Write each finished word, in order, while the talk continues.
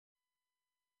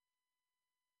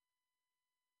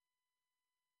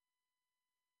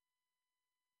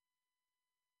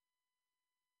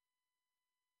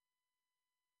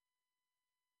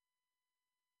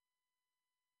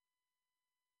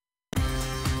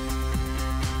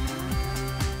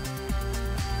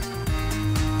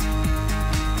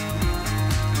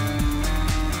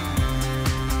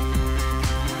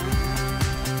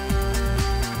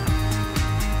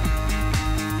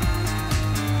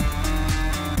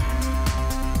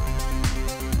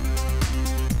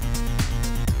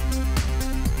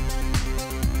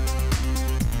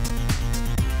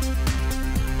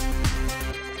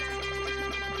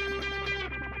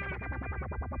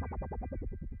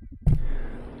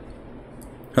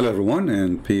Hello everyone,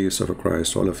 and peace of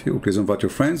Christ to all of you. Please invite your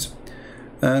friends,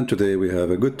 and today we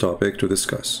have a good topic to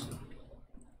discuss.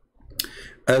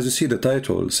 As you see, the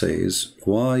title says,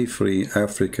 why free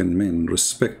African men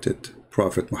respected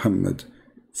Prophet Muhammad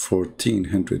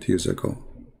 1400 years ago.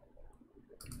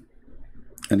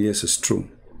 And yes, it's true,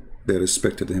 they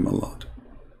respected him a lot.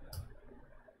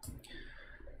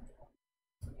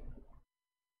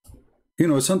 You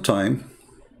know, sometimes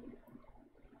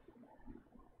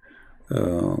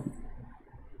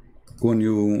when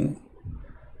you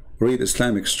read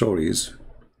Islamic stories,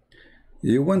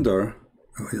 you wonder,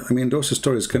 I mean, those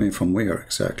stories coming from where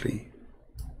exactly?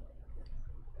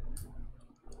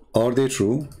 Are they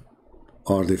true?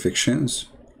 Are they fictions?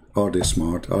 Are they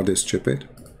smart? Are they stupid?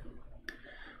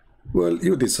 Well,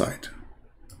 you decide.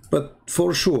 But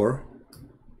for sure,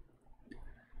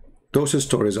 those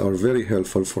stories are very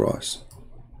helpful for us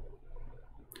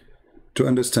to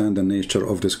understand the nature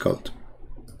of this cult.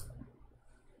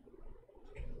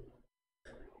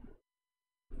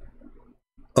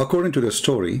 According to the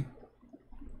story,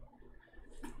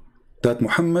 that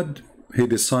Muhammad, he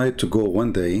decided to go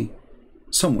one day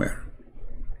somewhere.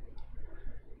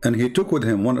 And he took with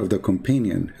him one of the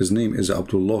companions. His name is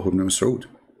Abdullah ibn Mas'ud.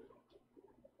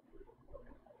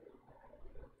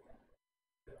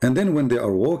 And then when they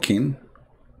are walking,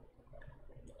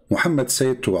 Muhammad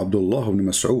said to Abdullah ibn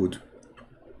Mas'ud,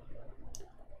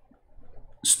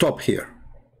 stop here.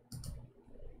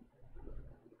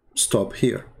 Stop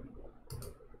here.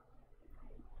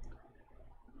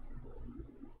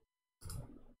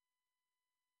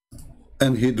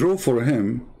 And he drew for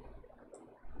him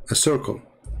a circle.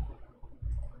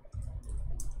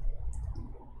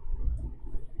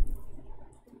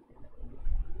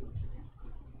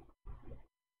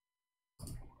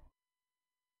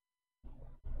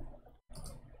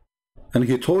 And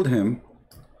he told him,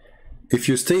 if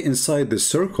you stay inside this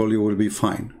circle, you will be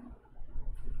fine.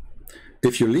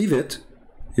 If you leave it,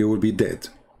 you will be dead.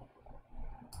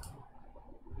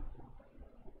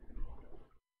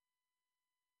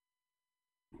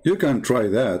 You can try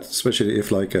that, especially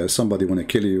if like somebody want to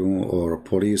kill you, or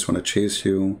police want to chase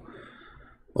you,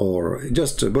 or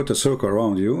just put a circle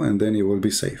around you and then you will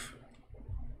be safe.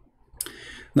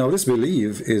 Now this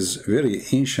belief is very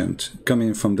ancient,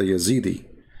 coming from the Yazidi.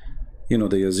 You know,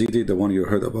 the Yazidi, the one you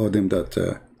heard about them,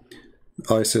 that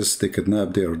ISIS, they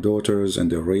kidnapped their daughters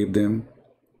and they raped them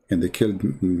and they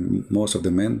killed most of the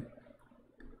men.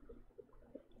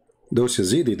 Those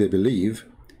Yazidi, they believe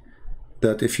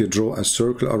that if you draw a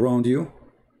circle around you,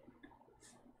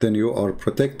 then you are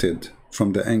protected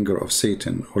from the anger of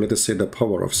Satan, or let us say the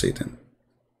power of Satan.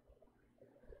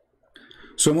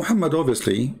 So Muhammad,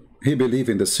 obviously, he believed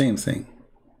in the same thing.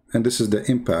 And this is the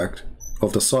impact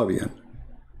of the Sabian.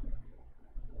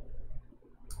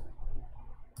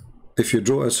 If you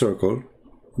draw a circle,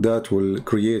 that will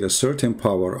create a certain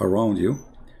power around you,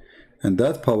 and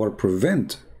that power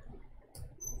prevent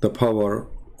the power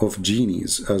of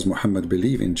genies, as Muhammad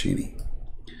believed in genie.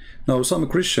 Now, some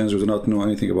Christians who do not know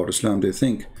anything about Islam, they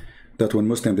think that when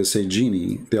Muslims they say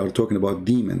genie, they are talking about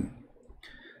demon.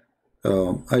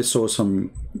 I saw some,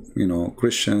 you know,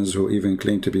 Christians who even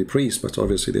claim to be priests, but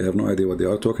obviously they have no idea what they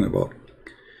are talking about.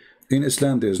 In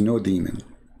Islam, there is no demon.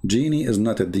 Genie is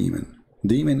not a demon.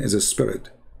 Demon is a spirit.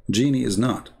 Genie is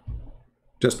not.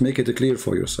 Just make it clear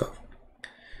for yourself.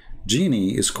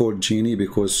 Genie is called genie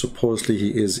because supposedly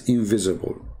he is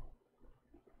invisible.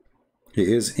 He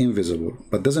is invisible,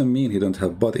 but doesn't mean he don't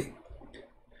have body.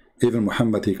 Even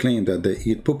Muhammad, he claimed that they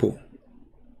eat poo-poo.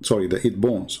 Sorry, they eat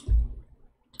bones.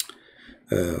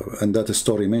 And that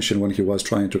story mentioned when he was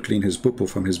trying to clean his poo-poo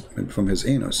from his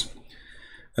anus.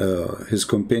 His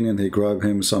companion, he grabbed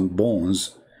him some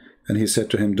bones, and he said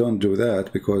to him, don't do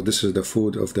that, because this is the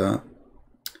food of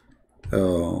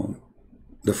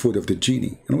the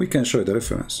genie. And we can show you the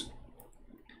reference.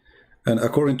 And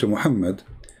according to Muhammad,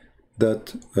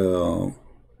 that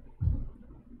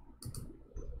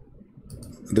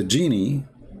the genie,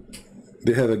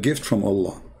 they have a gift from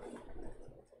Allah.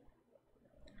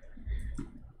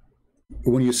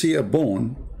 When you see a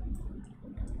bone,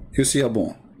 you see a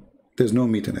bone. There's no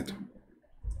meat in it.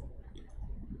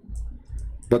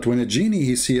 But when a genie,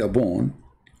 he see a bone,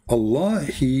 Allah,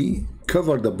 he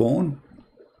covered the bone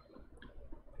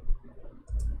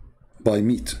by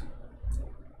meat.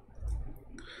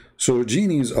 So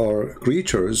genies are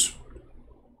creatures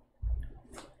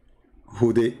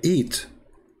who they eat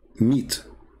meat.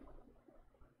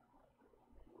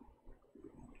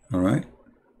 All right?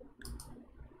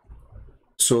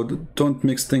 So don't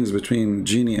mix things between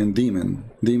genie and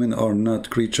demon. Demon are not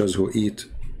creatures who eat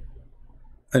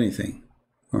anything.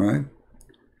 All right?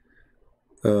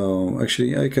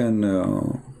 Actually, I can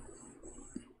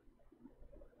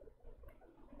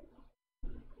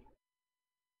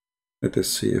let us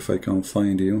see if I can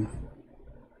find you.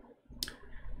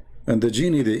 And the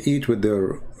genie, they eat with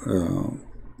their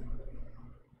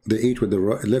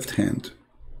left hand.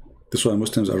 That's why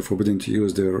Muslims are forbidden to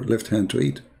use their left hand to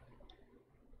eat.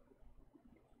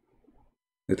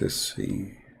 Let us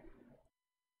see.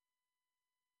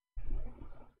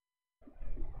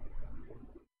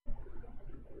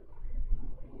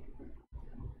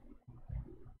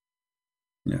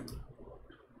 Yeah.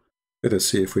 Let us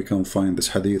see if we can find this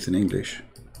hadith in English.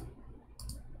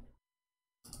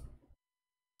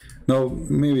 Now,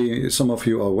 maybe some of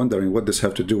you are wondering what this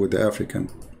have to do with the African.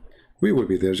 We will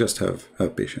be there, just have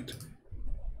patience.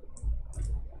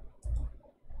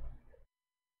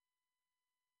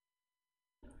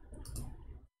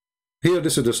 Here,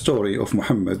 this is the story of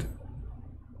Muhammad.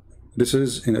 This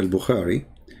is in Al-Bukhari,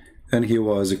 and he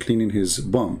was cleaning his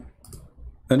bum.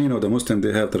 And you know, the Muslim,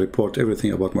 they have to report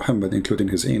everything about Muhammad, including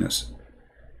his anus.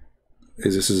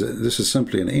 This is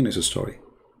simply an anus story.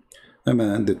 A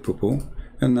man did poo-poo,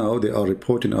 and now they are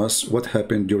reporting us what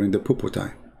happened during the poo-poo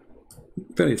time.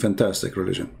 Very fantastic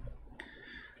religion.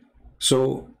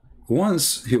 So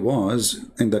once he was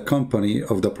in the company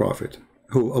of the Prophet,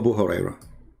 who Abu Huraira.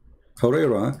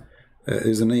 Huraira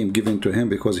is a name given to him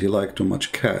because he liked too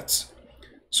much cats.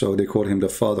 So they call him the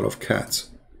father of cats.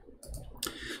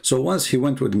 So once he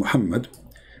went with Muhammad,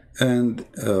 and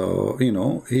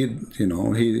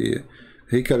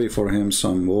he carried for him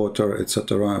some water,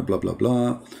 etc., blah blah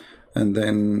blah, and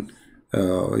then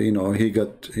he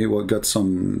got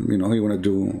some, he want to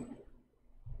do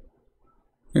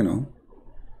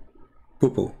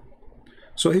poo-poo.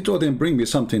 So he told him, bring me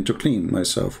something to clean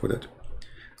myself with it.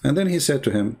 And then he said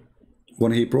to him,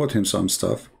 when he brought him some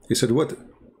stuff, he said, what?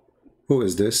 Who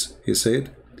is this? He said,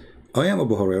 I am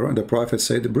Abu Huraira. And the Prophet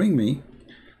said, bring me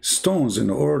stones in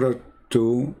order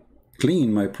to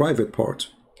clean my private part,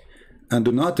 and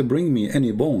do not bring me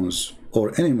any bones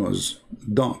or animals'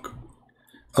 dung.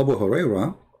 Abu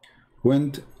Huraira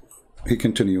went, he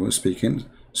continued speaking,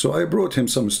 so I brought him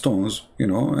some stones,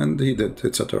 and he did,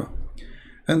 etc.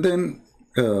 And then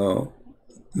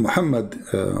Muhammad,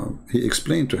 he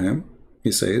explained to him,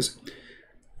 he says,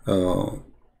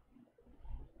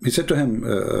 he said to him,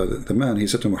 the man, he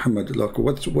said to Muhammad, look,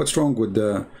 what's wrong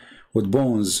with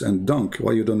bones and dung?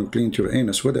 Why you don't clean your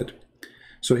anus with it?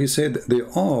 So he said, they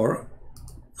are,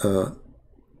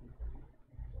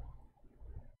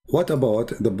 what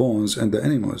about the bones and the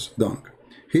animals' dung?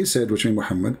 He said, which means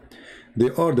Muhammad, they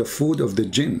are the food of the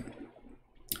jinn,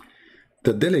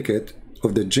 the delicate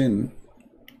of the jinn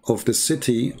of the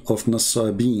city of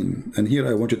Nasabin. And here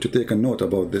I want you to take a note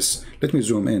about this. Let me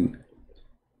zoom in.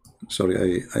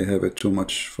 Sorry, I have it too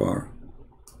much far.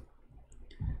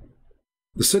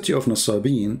 The city of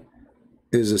Nasabin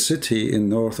is a city in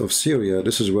north of Syria.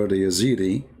 This is where the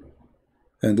Yazidi,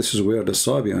 and this is where the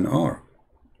Sabian are.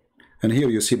 And here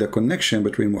you see the connection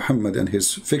between Muhammad and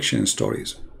his fiction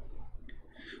stories.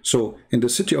 So in the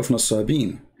city of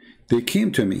Nasabin, they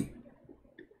came to me,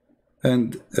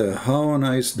 and how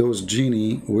nice those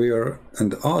genie were,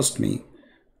 and asked me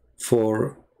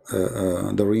for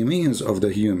the remains of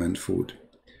the human food.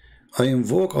 I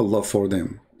invoke Allah for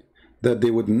them, that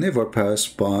they would never pass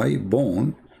by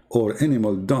bone or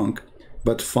animal dung,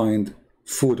 but find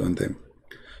food on them.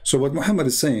 So what Muhammad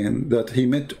is saying, that he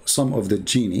met some of the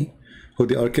genie, who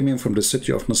they are coming from the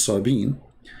city of Nasabin,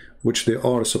 which they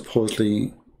are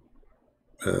supposedly,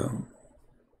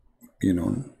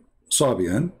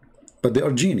 Sabian, but they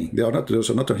are genie. They are not, those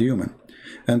are not a human.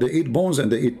 And they eat bones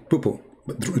and they eat poo-poo,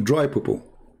 dry poo-poo.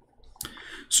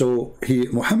 So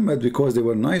Muhammad, because they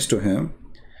were nice to him,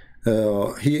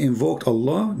 he invoked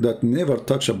Allah that never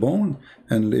touch a bone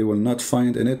and they will not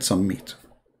find in it some meat.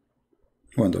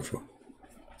 Wonderful.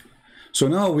 So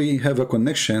now we have a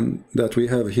connection that we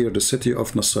have here, the city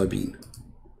of Nasabin.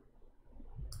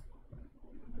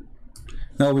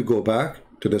 Now we go back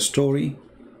to the story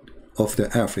of the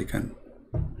African.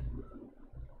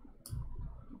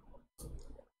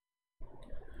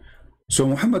 So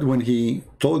Muhammad, when he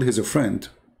told his friend,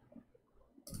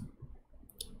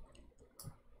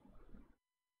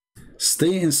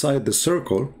 stay inside the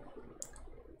circle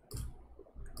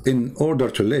in order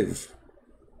to live,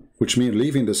 which means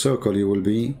leaving the circle, you will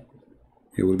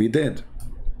be dead.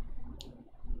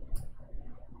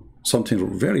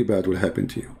 Something very bad will happen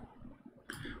to you.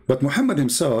 But Muhammad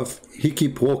himself, he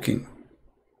keep walking.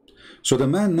 So the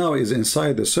man now is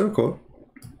inside the circle,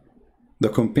 the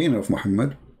companion of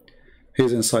Muhammad.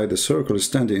 He's inside the circle,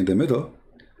 standing in the middle,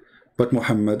 but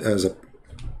Muhammad, as a,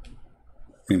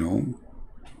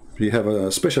 He have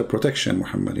a special protection,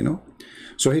 Muhammad, you know.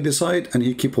 So he decide and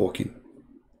he keep walking.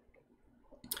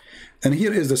 And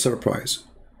here is the surprise.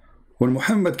 When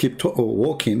Muhammad keep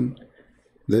walking,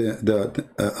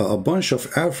 a bunch of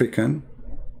African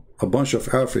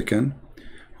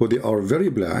who they are very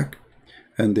black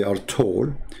and they are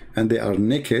tall and they are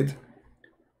naked,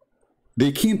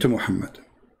 they came to Muhammad.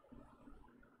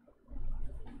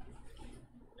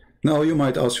 Now you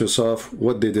might ask yourself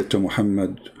what they did to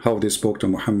Muhammad, how they spoke to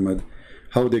Muhammad,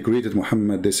 how they greeted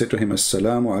Muhammad. They said to him,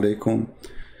 Assalamu alaikum,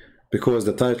 because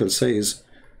the title says,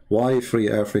 why free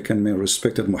African men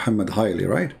respected Muhammad highly,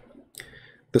 right?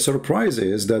 The surprise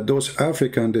is that those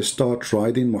Africans, they start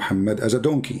riding Muhammad as a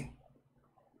donkey.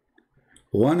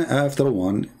 One after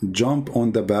one jump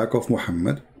on the back of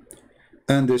Muhammad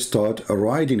and they start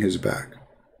riding his back.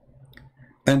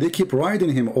 And they keep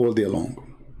riding him all day long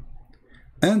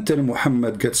until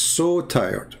Muhammad gets so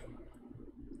tired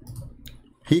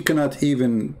he cannot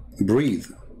even breathe.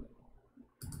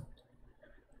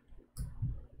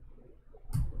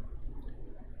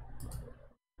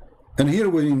 And here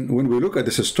when we look at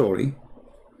this story,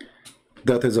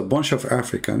 that is a bunch of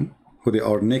African who they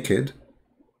are naked,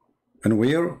 and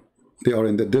where they are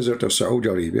in the desert of Saudi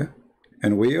Arabia,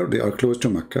 and where they are close to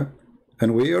Mecca,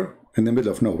 and where in the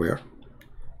middle of nowhere,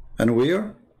 and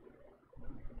where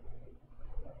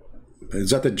is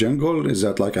that a jungle? Is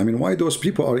that like, I mean, why those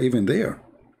people are even there?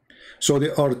 So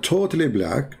they are totally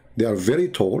black, they are very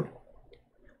tall,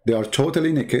 they are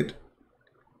totally naked,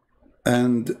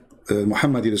 and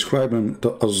Muhammad described them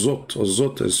the azut.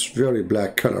 Azut is very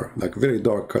black color, like very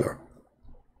dark color.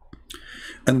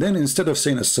 And then instead of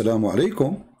saying Assalamu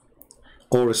alaikum,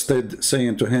 or instead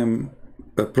saying to him,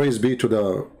 praise be to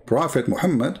the Prophet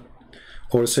Muhammad,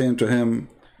 or saying to him,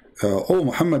 oh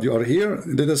Muhammad, you are here,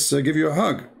 let us give you a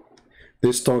hug.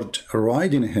 They start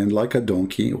riding him like a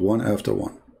donkey, one after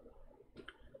one.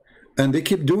 And they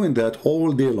keep doing that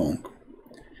all day long.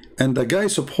 And the guy,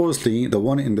 supposedly, the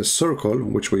one in the circle,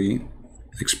 which we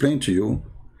explained to you,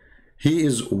 he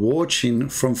is watching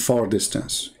from far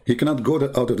distance. He cannot go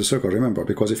out of the circle, remember,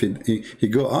 because if he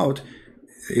go out,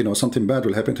 you know, something bad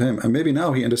will happen to him. And maybe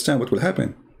now he understands what will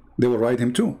happen. They will ride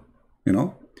him too, you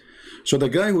know. So the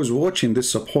guy who's watching this,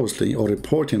 supposedly, or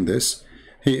reporting this,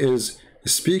 he is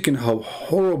speaking how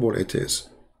horrible it is,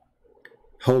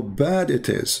 how bad it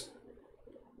is,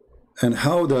 and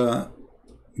how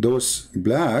those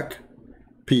black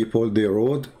people, they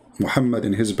rode Muhammad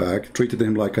in his back, treated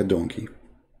him like a donkey.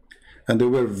 And they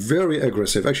were very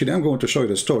aggressive. Actually, I'm going to show you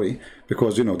the story,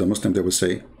 because, you know, the Muslim, they will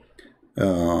say,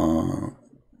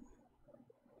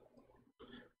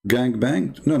 gang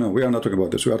bang. No, we are not talking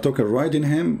about this. We are talking riding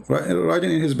him,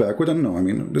 riding in his back. We don't know. I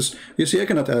mean, this, you see, I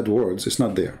cannot add words. It's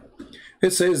not there.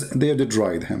 It says they did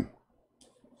ride him.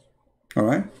 All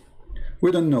right?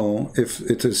 We don't know if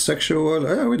it is sexual.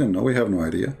 We don't know. We have no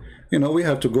idea. You know, we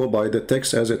have to go by the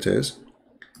text as it is.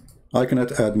 I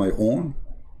cannot add my own.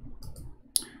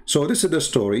 So this is the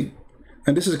story.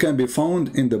 And this can be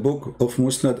found in the book of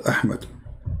Musnad Ahmad.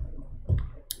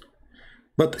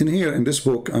 But in here, in this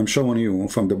book, I'm showing you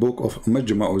from the book of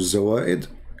Majma' al-Zawaid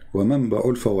wa Manba'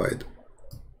 al-Fawaid.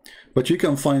 But you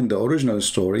can find the original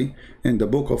story in the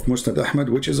book of Musnad Ahmad,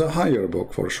 which is a higher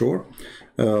book for sure.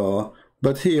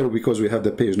 But here, because we have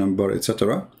the page number,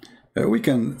 etc., we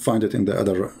can find it in the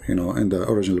other, you know, in the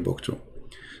original book too.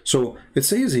 So it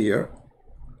says here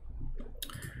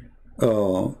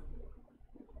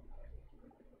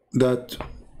that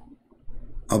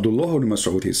Abdullah ibn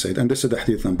Mas'ud, he said, and this is the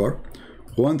hadith number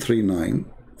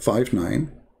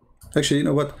 13959. Actually, you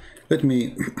know what? Let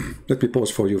me pause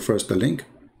for you first the link,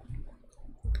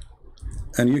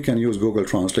 and you can use Google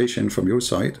Translation from your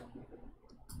side,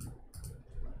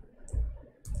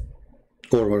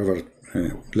 or whatever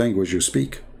language you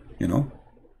speak, you know.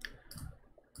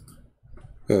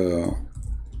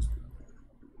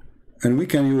 And we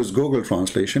can use Google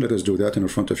Translation. Let us do that in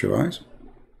front of your eyes.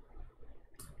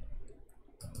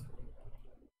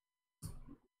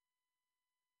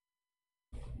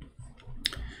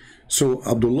 So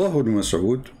Abdullah ibn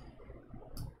Mas'ud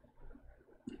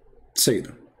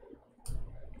said,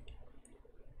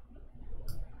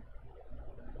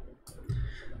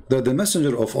 that the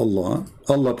messenger of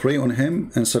Allah pray on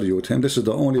him and salute him. This is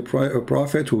the only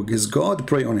prophet who his God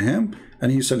pray on him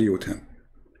and he salute him.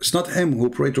 It's not him who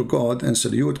pray to God and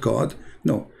salute God.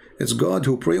 No, it's God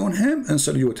who pray on him and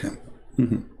salute him.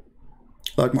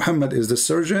 Like Muhammad is the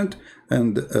sergeant,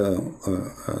 and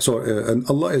and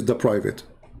Allah is the private.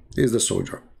 He is the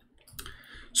soldier.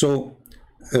 So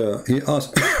he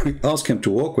asked him to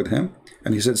walk with him,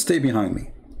 and he said, stay behind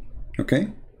me.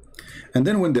 Okay? And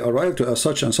then when they arrived to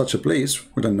such and such a place,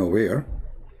 we don't know where,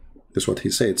 This is what he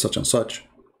said, such and such.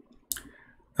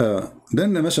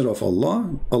 Then the Messenger of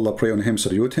Allah, Allah pray on him,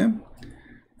 salute him,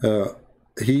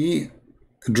 he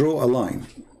drew a line.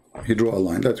 He drew a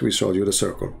line that we showed you, the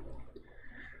circle.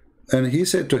 And he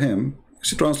said to him,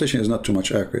 the translation is not too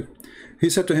much accurate. He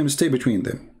said to him, stay between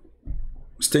them.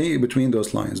 Stay between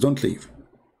those lines. Don't leave.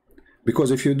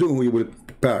 Because if you do, you will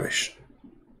perish.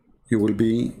 You will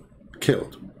be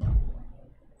killed.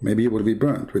 Maybe you will be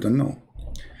burned. We don't know.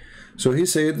 So he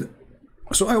said,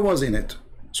 so I was in it.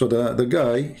 So the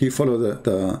guy, he followed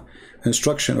the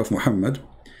instruction of Muhammad,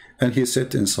 and he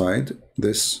sat inside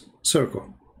this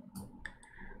circle.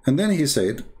 And then he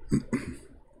said,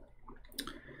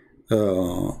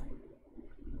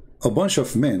 a bunch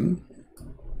of men,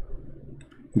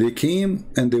 they came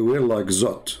and they were like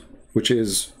zot, which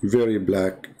is very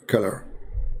black color.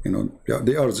 You know,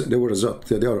 they were zot.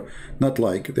 They are not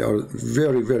like, they are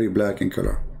very, very black in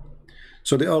color.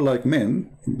 So they are like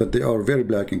men, but they are very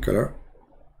black in color.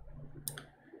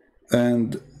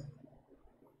 And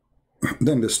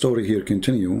then the story here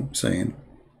continue saying,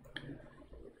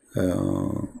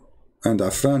 and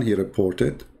Affan, he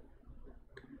reported,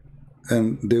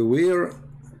 and they were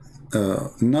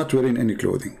not wearing any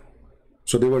clothing.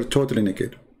 So they were totally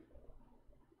naked.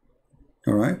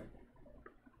 All right?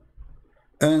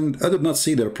 And I did not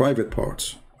see their private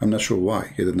parts. I'm not sure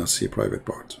why he did not see private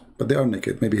parts. But they are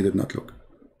naked. Maybe he did not look.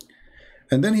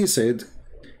 And then he said,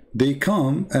 they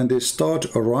come and they start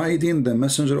riding the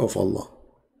Messenger of Allah.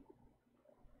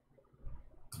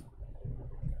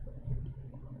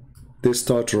 They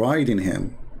start riding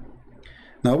him.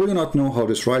 Now we do not know how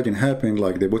this riding happened,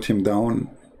 like they put him down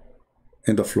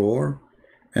in the floor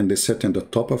and they sit on the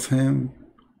top of him.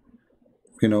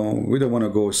 You know, we don't want to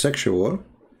go sexual,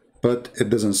 but it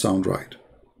doesn't sound right.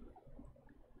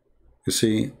 You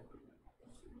see,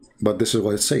 but this is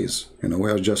what it says. You know, we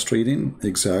are just reading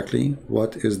exactly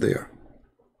what is there.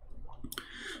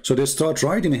 So they start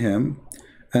riding him,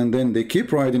 and then they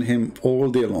keep riding him all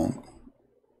day long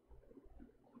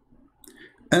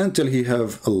until he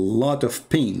have a lot of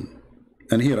pain.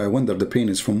 And here I wonder, the pain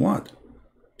is from what?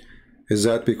 Is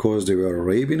that because they were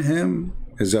raping him?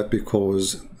 Is that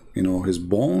because, you know, his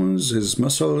bones, his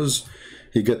muscles,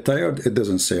 he get tired? It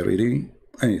doesn't say really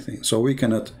anything. So we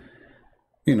cannot,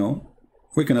 you know,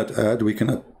 we cannot add, we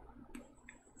cannot,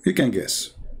 you can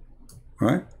guess,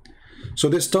 right? So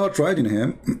they start riding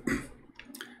him,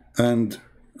 and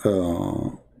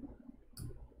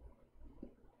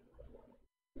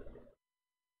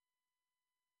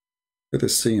let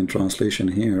us see in translation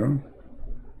here.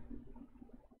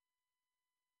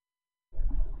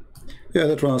 Yeah,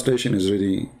 the translation is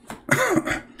really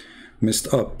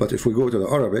messed up, but if we go to the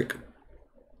Arabic,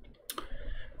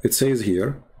 it says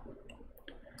here,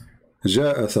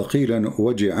 جاء ثقيلا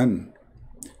وجعا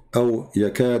أو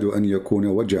يكاد أن يكون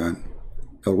وجعا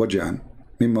أو وجعا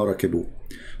مما ركبوا.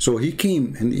 So he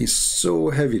came and he's so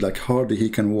heavy, like hardly he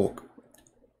can walk,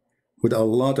 with a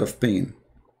lot of pain,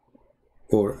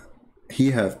 or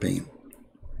he have pain.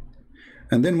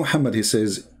 And then Muhammad, he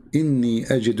says, إني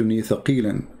أجدني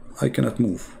ثقيلا, I cannot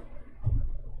move.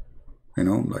 You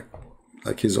know,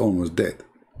 like he's almost dead.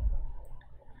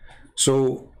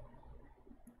 So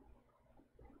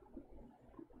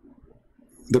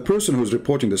the person who's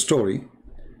reporting the story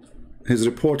is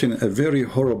reporting a very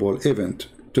horrible event,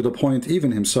 to the point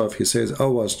even himself, he says, I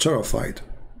was terrified.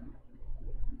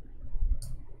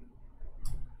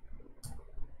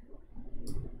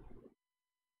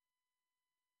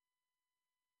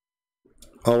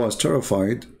 I was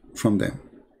terrified from them.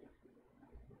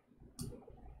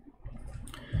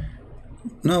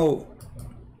 Now,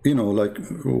 you know, like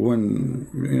when,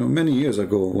 you know, many years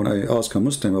ago, when I asked a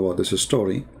Muslim about this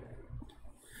story,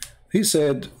 he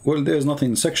said, well, there's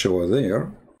nothing sexual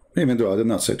there, even though I did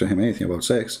not say to him anything about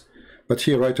sex. But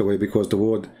here right away, because the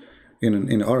word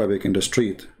in Arabic, in the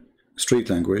street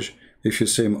language, if you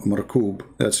say markoob,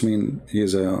 that's mean he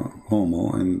is a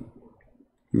homo, and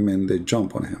men, they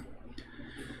jump on him.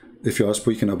 If you are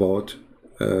speaking about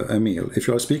a male. If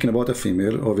you are speaking about a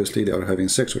female, obviously they are having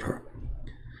sex with her.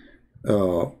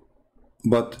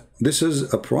 But this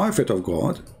is a prophet of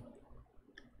God,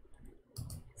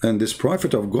 and this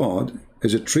prophet of God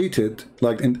is treated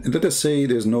like, and let us say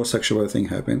there's no sexual thing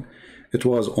happen. It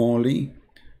was only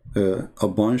a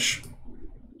bunch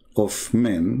of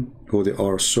men who they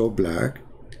are so black,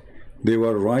 they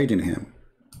were riding him.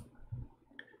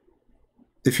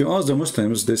 If you ask the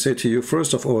Muslims, they say to you,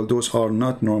 first of all, those are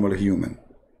not normal human.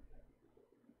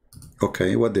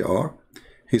 Okay, what they are?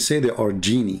 He said they are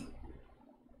genie.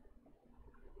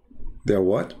 They are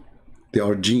what? They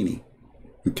are genie.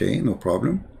 Okay, no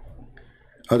problem.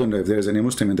 I don't know if there's any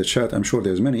Muslim in the chat. I'm sure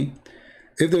there's many.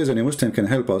 If there is any Muslim can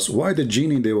help us, why the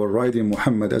genie they were riding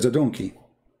Muhammad as a donkey?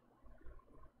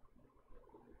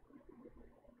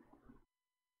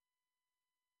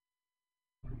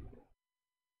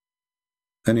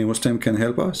 Any Muslim can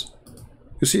help us?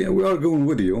 You see, we are going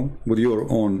with you, with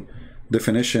your own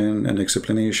definition and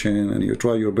explanation, and you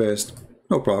try your best.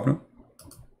 No problem.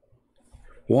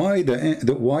 Why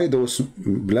why those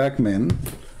black men,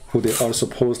 who they are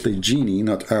supposedly genie,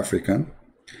 not African,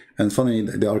 and funny,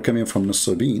 they are coming from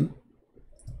Nusaybin,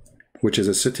 which is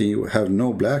a city who have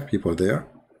no black people there.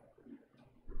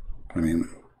 I mean,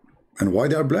 and why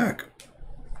they are black?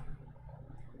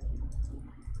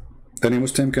 Any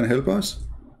Muslim can help us?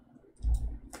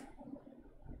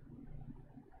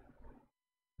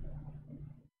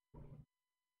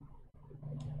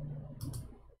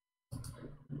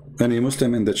 Any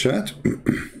Muslim in the chat?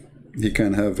 He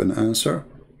can have an answer.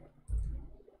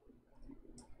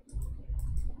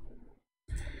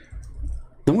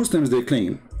 The Muslims, they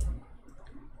claim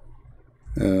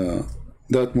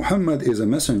that Muhammad is a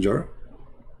messenger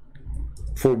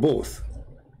for both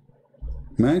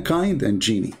mankind and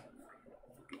genie.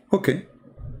 Okay.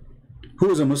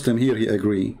 Who is a Muslim here? He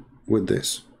agree with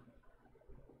this?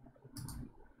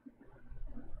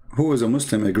 Who is a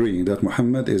Muslim agreeing that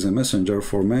Muhammad is a messenger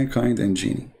for mankind and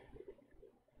genie?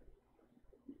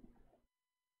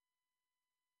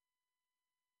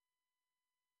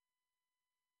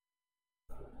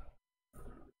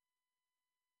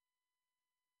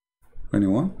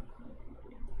 Anyone?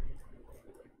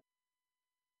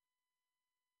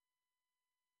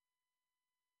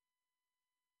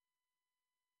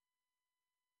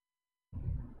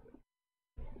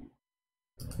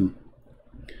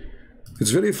 It's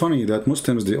very funny that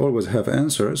Muslims, they always have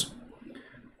answers,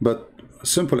 but a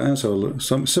simple answer,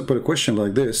 some simple question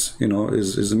like this, you know,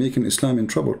 is making Islam in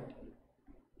trouble.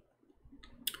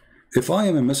 If I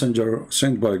am a messenger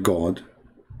sent by God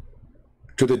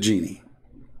to the genie,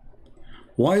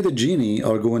 why the genie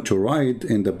are going to ride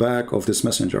in the back of this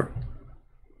messenger?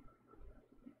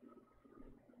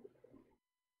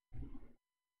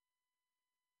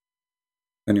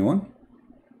 Anyone?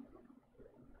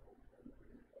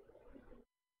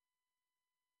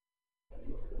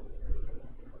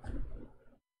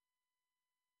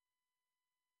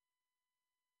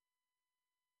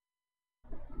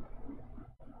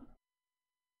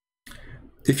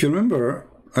 If you remember,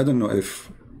 I don't know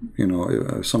if, you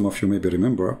know, some of you maybe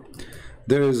remember,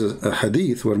 there is a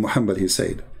hadith where Muhammad, he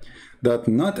said that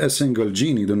not a single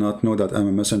genie do not know that I'm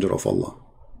a messenger of Allah.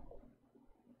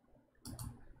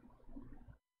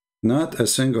 Not a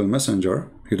single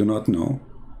messenger, you do not know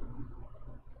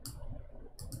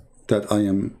that I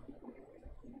am.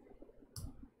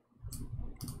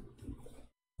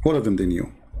 All of them they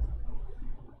knew.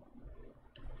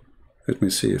 Let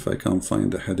me see if I can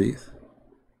find the hadith.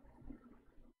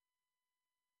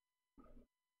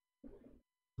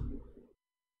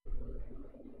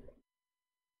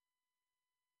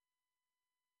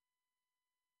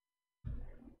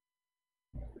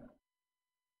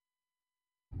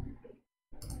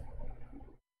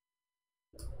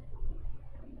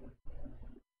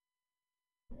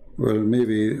 Well,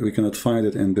 maybe we cannot find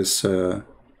it in this in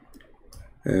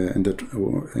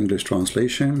the English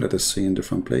translation. Let us see in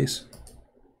different place.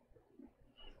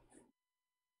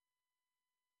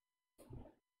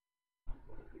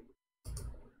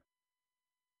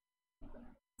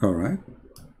 All right.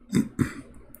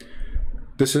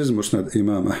 This is Musnad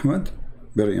Imam Ahmad,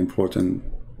 very important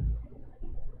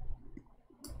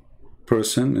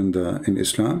person in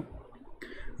Islam.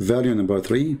 Value number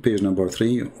 3, page number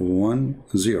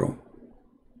 310.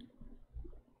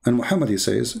 And Muhammad, he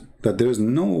says that there is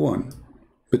no one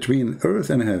between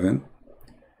earth and heaven,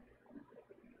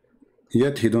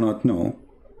 yet he do not know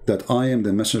that I am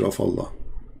the messenger of Allah,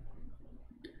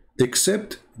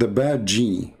 except the bad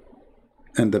genie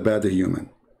and the bad human.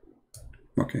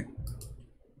 Okay.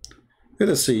 Let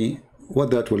us see what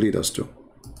that will lead us to.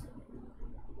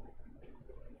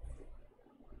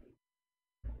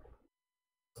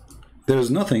 There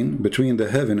is nothing between the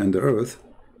heaven and the earth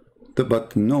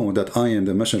but know that I am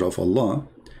the messenger of Allah,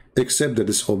 except the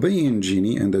disobeying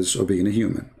genie and the disobeying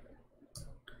human.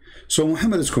 So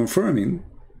Muhammad is confirming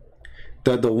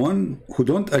that the one who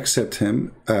don't accept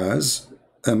him as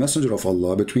a messenger of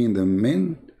Allah between the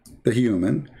men, the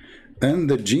human, and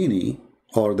the genie,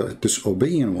 or the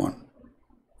disobeying one.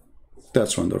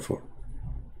 That's wonderful.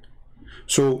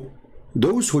 So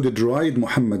those who did ride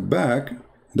Muhammad back,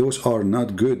 those are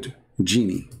not good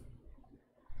genie,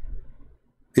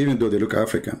 even though they look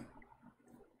African.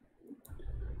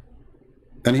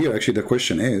 And here actually the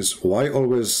question is, why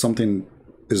always something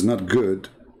is not good,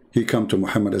 he come to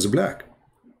Muhammad as black.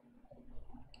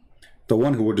 The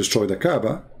one who will destroy the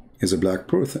Kaaba is a black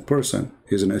person.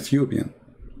 He's an Ethiopian.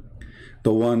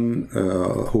 The one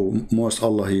who most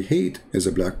Allah he hate is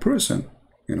a black person,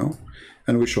 you know.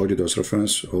 And we showed you those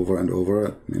references over and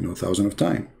over, you know, thousands of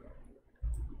times.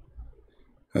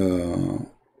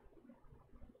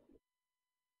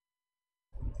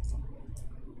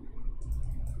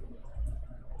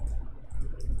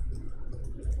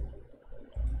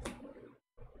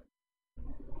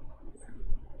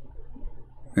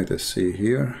 Let us see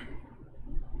here.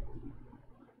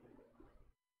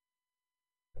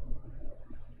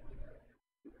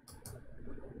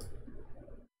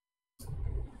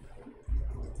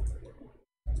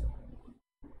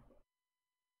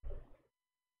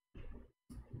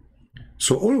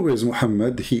 So always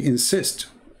Muhammad, he insists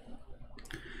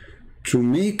to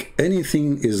make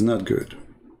anything is not good.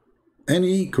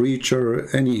 Any creature,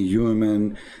 any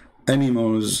human,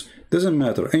 animals, doesn't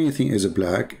matter, anything is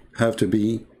black, have to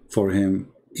be for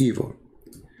him evil.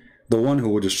 The one who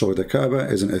will destroy the Kaaba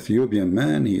is an Ethiopian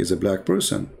man, he is a black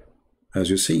person, as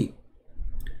you see.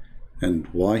 And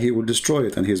why he would destroy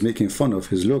it, and he's making fun of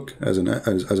his look as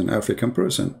an African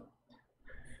person.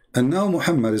 And now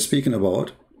Muhammad is speaking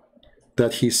about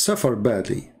that he suffered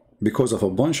badly because of a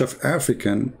bunch of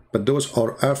African, but those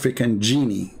are African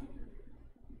genie.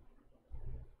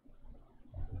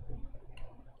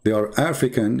 They are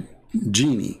African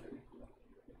genie.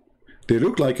 They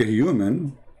look like a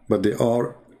human, but they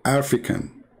are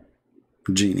African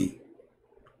genie.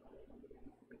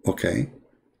 Okay.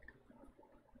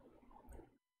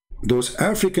 Those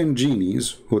African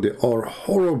genies, who they are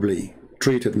horribly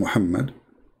treated Muhammad,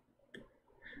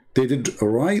 they did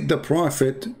ride the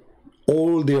Prophet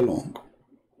all day long.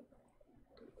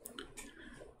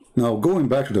 Now, going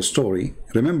back to the story,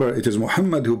 remember it is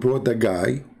Muhammad who brought the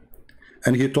guy,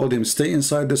 and he told him, stay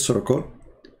inside the circle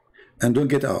and don't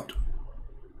get out.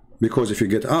 Because if you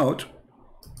get out,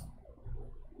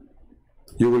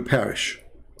 you will perish.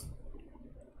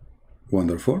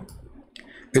 Wonderful.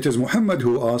 It is Muhammad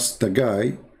who asked the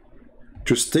guy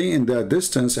to stay in that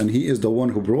distance, and he is the one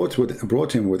who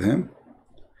brought him with him.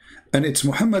 And it's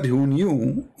Muhammad who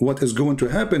knew what is going to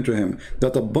happen to him,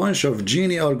 that a bunch of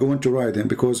genie are going to ride him,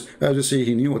 because as you see,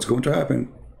 he knew what's going to happen.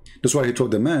 That's why he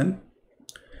told the man,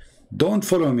 don't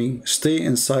follow me, stay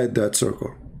inside that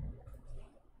circle.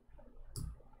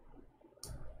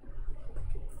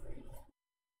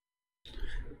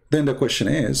 Then the question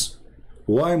is,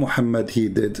 why Muhammad he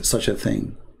did such a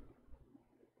thing?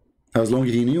 As long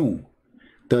as he knew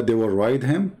that they will ride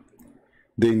him,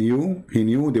 he knew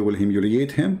they will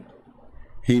humiliate him,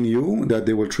 he knew that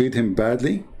they will treat him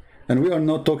badly. And we are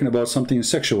not talking about something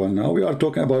sexual now, we are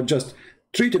talking about just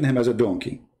treating him as a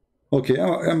donkey. Okay,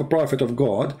 I'm a prophet of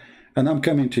God, and I'm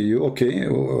coming to you. Okay,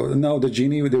 now the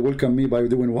genie, they welcome me by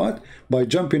doing what? By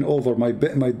jumping over my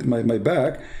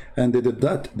back, and they did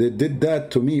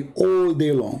that to me all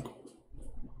day long.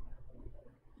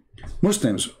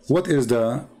 Muslims, what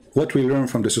we learn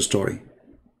from this story?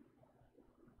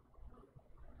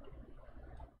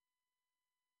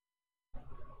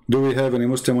 Do we have any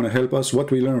Muslim want to help us?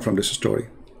 What we learn from this story?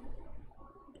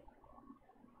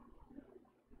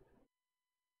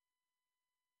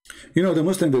 You know, the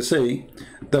Muslims, they say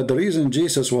that the reason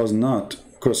Jesus was not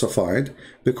crucified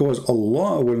because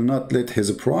Allah will not let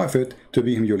his prophet to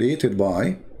be humiliated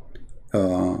by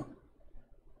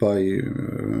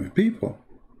people.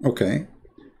 Okay,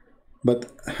 but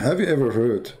have you ever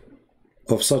heard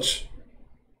of such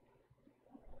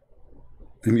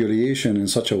humiliation in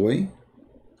such a way?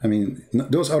 I mean,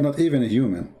 those are not even a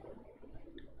human.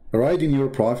 Riding your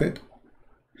prophet?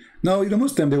 Now, the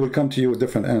Muslim, they will come to you with a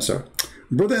different answer.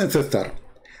 Brother and sister,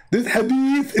 this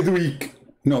hadith is weak.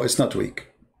 No, it's not weak.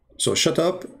 So shut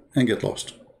up and get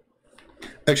lost.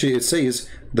 Actually, it says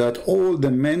that all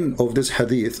the men of this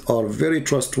hadith are very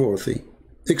trustworthy,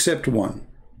 except one.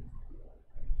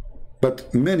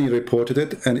 But many reported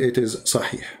it, and it is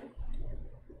sahih.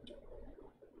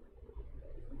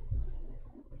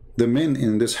 The men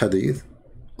in this hadith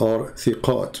are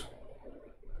thiqat.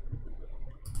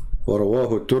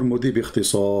 ورواه الترمذي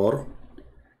باختصار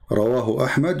رواه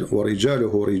أحمد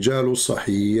ورجاله رجال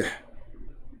الصحيح.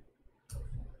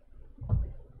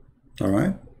 All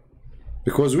right,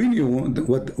 because we knew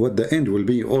what the end will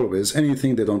be always.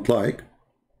 Anything they don't like,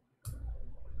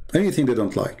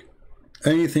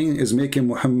 anything is making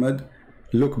Muhammad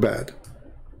look bad,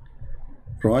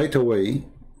 right away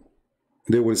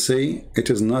they will say it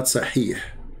is not sahih.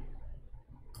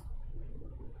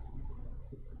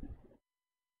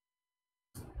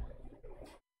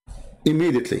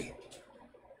 Immediately.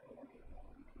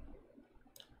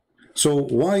 So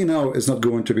why now is not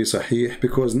going to be sahih?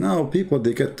 Because now people,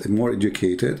 they get more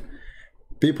educated.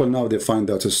 People now, they find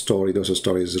that a story, those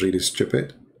stories is really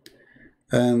stupid.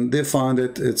 And they find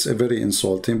it's a very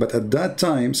insulting. But at that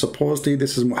time, supposedly,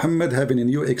 this is Muhammad having a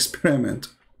new experiment.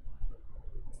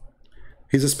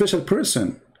 He's a special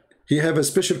person. He have a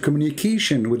special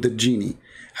communication with the genie.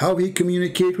 How he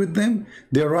communicate with them?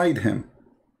 They ride him.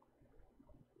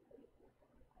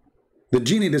 The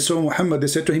genie, they saw Muhammad,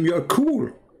 they said to him, you are cool.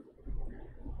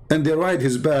 And they ride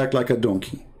his back like a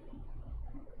donkey.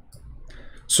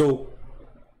 So,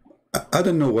 I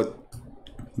don't know what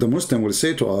the Muslim will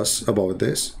say to us about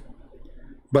this,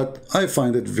 but I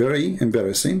find it very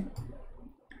embarrassing.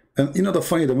 And you know, the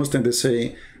funny, the Muslim, they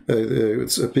say,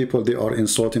 people, they are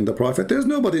insulting the Prophet. There's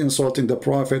nobody insulting the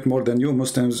Prophet more than you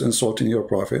Muslims insulting your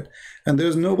Prophet. And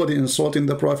there's nobody insulting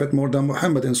the Prophet more than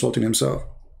Muhammad insulting himself.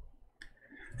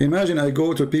 Imagine I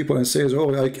go to people and says,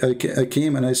 oh, I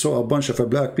came and I saw a bunch of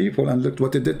black people and looked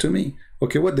what they did to me.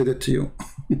 Okay, what did it to you?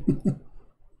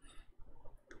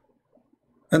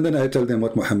 And then I tell them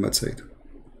what Muhammad said,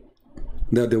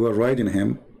 that they were riding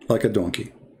him like a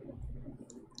donkey.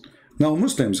 Now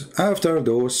Muslims, after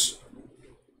those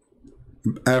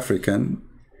African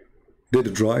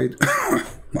did ride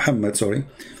Muhammad, sorry,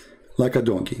 like a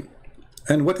donkey.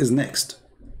 And what is next?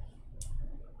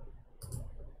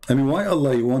 I mean, why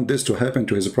Allah you want this to happen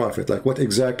to his prophet? Like what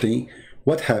exactly,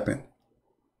 what happened?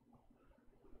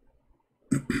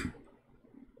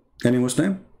 Any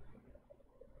Muslim?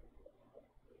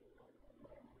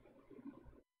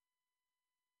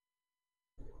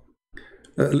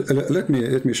 Let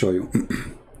me show you.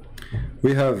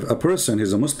 We have a person,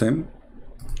 he's a Muslim,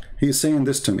 he's saying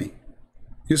this to me.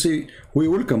 You see, we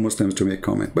welcome Muslims to make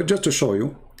comment, but just to show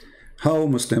you how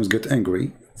Muslims get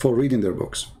angry for reading their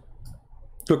books.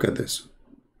 Look at this.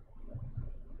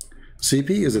 CP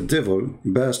is a devil,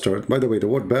 bastard. By the way, the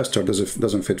word bastard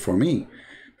doesn't fit for me,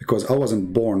 because I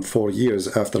wasn't born 4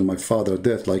 years after my father's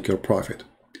death like your prophet.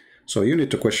 So you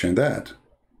need to question that.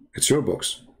 It's your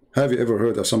books. Have you ever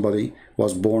heard of somebody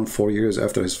was born 4 years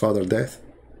after his father's death?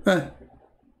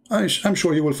 I'm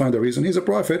sure you will find a reason. He's a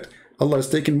prophet. Allah is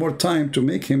taking more time to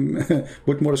make him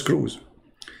put more screws.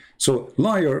 So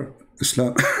liar,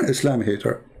 Islam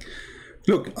hater.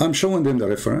 Look, I'm showing them the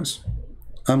reference.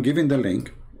 I'm giving the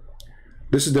link.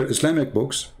 This is their Islamic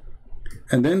books.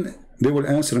 And then they will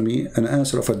answer me an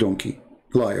answer of a donkey.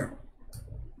 Liar.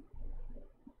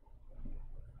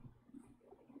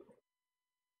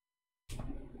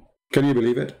 Can you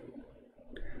believe it?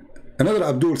 Another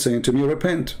Abdul saying to me,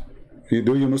 repent.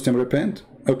 Do you Muslim repent?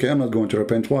 Okay, I'm not going to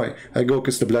repent. Why? I go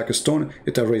kiss the black stone,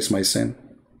 it erases my sin.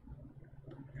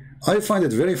 I find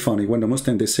it very funny when the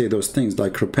Muslim, they say those things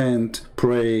like repent,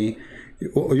 pray.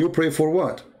 You pray for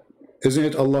what? Isn't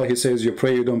it Allah, he says you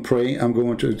pray, you don't pray, I'm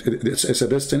going to, it's a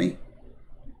destiny?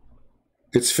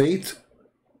 It's fate?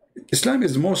 Islam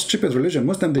is the most stupid religion.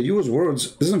 Muslim, they use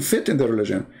words, doesn't fit in their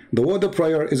religion. The word of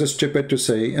prayer is stupid to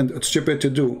say and it's stupid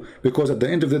to do, because at the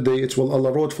end of the day, it's what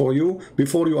Allah wrote for you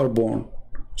before you are born.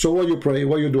 So why you pray,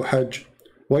 why you do Hajj,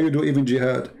 why you do even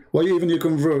jihad, why even you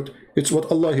convert, it's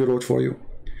what Allah he wrote for you.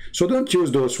 So don't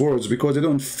use those words because they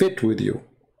don't fit with you.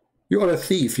 You are a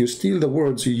thief, you steal the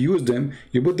words, you use them,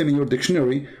 you put them in your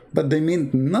dictionary, but they mean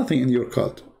nothing in your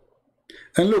cult.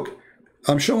 And look,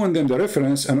 I'm showing them the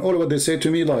reference and all what they say to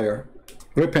me, liar,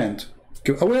 repent.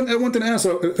 I want an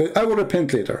answer, I will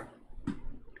repent later.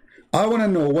 I want to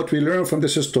know what we learn from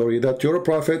this story, that your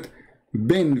prophet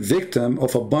been victim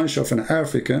of a bunch of an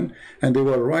African and they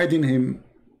were riding him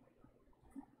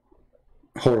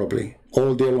horribly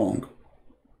all day long.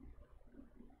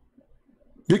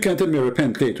 You can tell me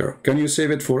repent later. Can you save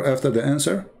it for after the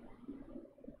answer?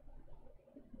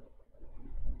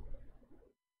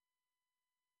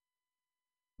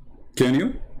 Can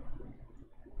you?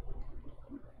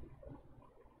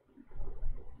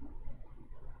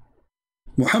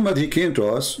 Muhammad, he came to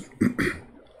us.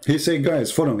 He said,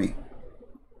 guys, follow me.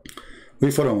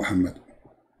 We follow Muhammad.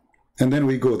 And then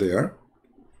we go there.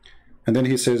 And then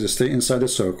he says, stay inside the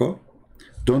circle.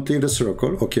 Don't leave the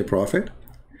circle. Okay, Prophet.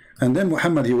 And then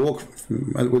Muhammad, he walked,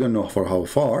 we don't know for how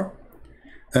far.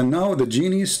 And now the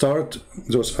genies start,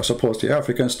 those are supposed the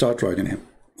Africans start riding him.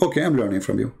 Okay, I'm learning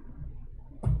from you.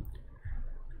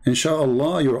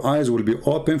 Inshallah, your eyes will be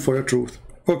open for the truth.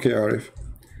 Okay, Arif.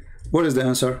 What is the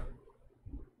answer?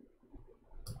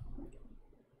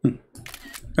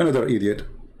 Another idiot.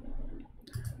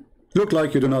 Look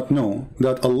like you do not know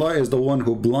that Allah is the one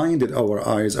who blinded our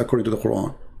eyes according to the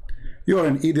Quran. You are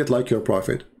an idiot like your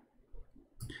prophet.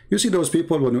 You see those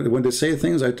people, when they say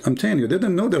things, I'm telling you, they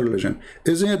don't know their religion.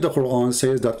 Isn't it the Quran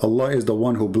says that Allah is the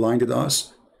one who blinded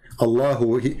us? Allah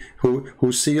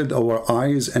who sealed our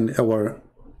eyes and our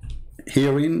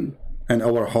hearing and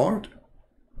our heart?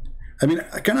 I mean,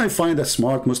 can I find a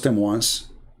smart Muslim once?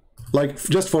 Like,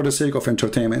 just for the sake of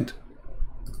entertainment?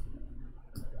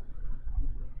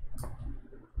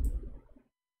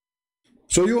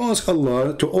 So you ask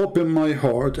Allah to open my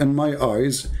heart and my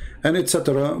eyes and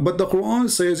etc. But the Quran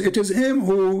says it is Him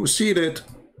who sealed it.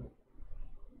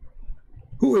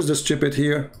 Who is the stupid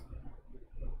here?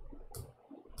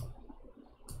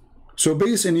 So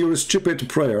based on your stupid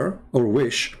prayer or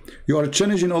wish, you are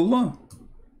challenging Allah.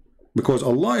 Because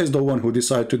Allah is the one who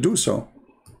decided to do so.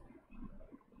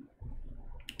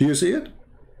 Do you see it?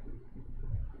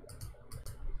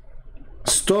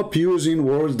 Stop using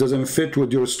words doesn't fit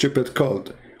with your stupid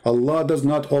cult. Allah does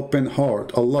not open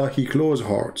heart. Allah, He close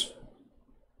hearts.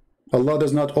 Allah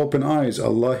does not open eyes.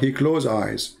 Allah, He close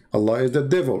eyes. Allah is the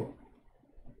devil.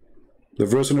 The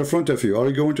verse in the front of you. Are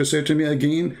you going to say to me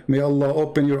again, may Allah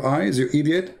open your eyes, you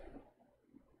idiot?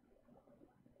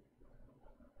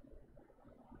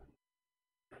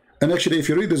 And actually, if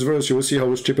you read this verse, you will see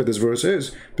how stupid this verse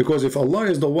is. Because if Allah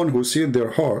is the one who sealed their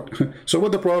heart, so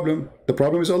what the problem? The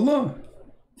problem is Allah.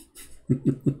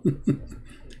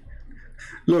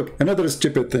 Look, another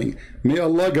stupid thing. May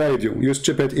Allah guide you. You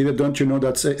stupid idiot, don't you know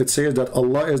that it says that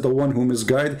Allah is the one who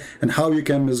misguide, and how you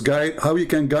can misguide, how you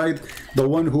can guide the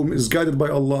one who is guided by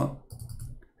Allah?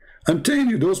 I'm telling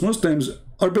you, those Muslims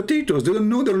are potatoes. They don't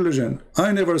know the religion.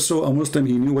 I never saw a Muslim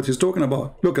he knew what he's talking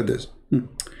about. Look at this.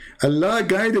 Allah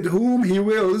guided whom He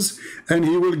wills, and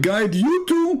He will guide you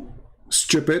too,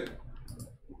 stupid.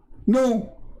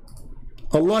 No.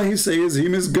 Allah, He says, He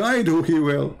misguide who He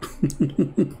will.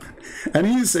 And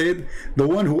He said, the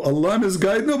one who Allah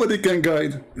misguide, nobody can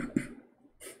guide.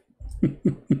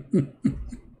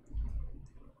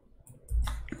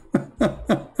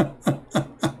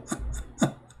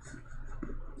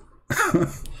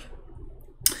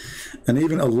 And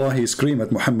even Allah, He screamed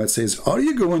at Muhammad, says, are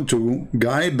you going to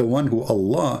guide the one who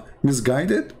Allah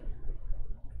misguided?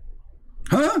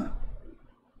 Huh?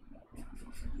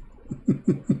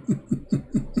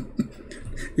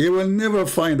 You will never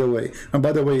find a way. And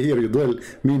by the way, here, you will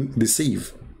mean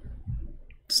deceive.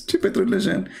 Stupid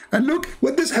religion. And look,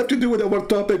 what does have to do with our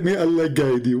topic? May Allah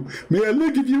guide you. May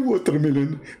Allah give you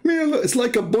watermelon. May Allah. It's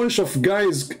like a bunch of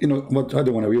guys, you know, what, I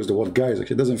don't want to use the word guys,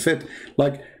 actually, it doesn't fit.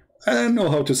 Like, I don't know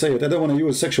how to say it. I don't want to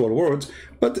use sexual words.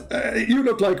 But you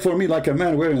look like, for me, like a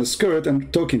man wearing a skirt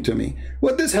and talking to me.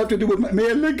 What does have to do with,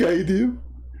 may Allah guide you?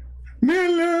 May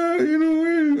Allah, you know,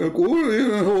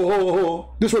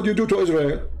 this is what you do to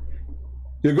Israel.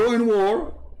 You go in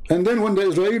war, and then when the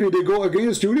Israeli, they go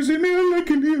against you, they say, may Allah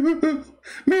kill you,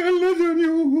 may Allah on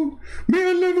you, may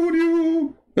Allah on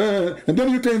you. And then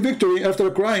you claim victory after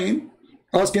crying,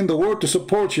 asking the world to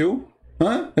support you.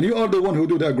 Huh? And you are the one who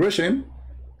do the aggression,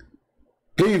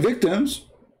 playing victims.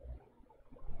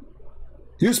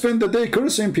 You spend the day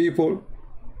cursing people.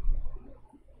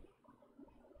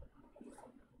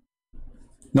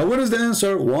 Now, what is the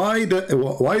answer? Why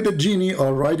the genie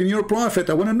are riding your prophet?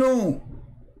 I want to know.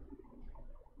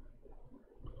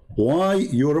 Why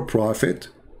your prophet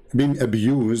being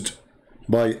abused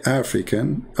by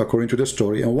African, according to the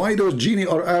story, and why those genie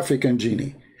are African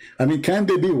genie? I mean, can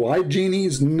they be white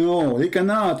genies? No, they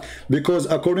cannot, because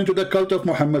according to the cult of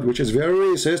Muhammad, which is very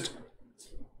racist,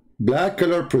 black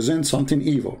color presents something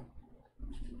evil.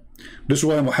 This is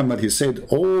why Muhammad, he said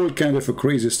all kind of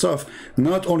crazy stuff.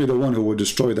 Not only the one who would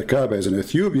destroy the Kaaba is an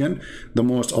Ethiopian, the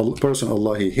most person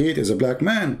Allah he hate is a black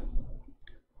man.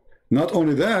 Not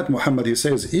only that, Muhammad, he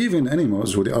says even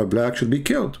animals who are black should be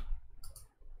killed.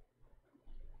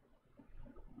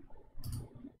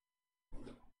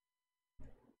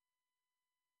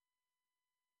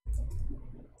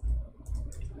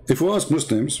 If we ask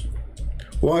Muslims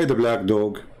why the black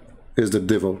dog is the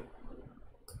devil,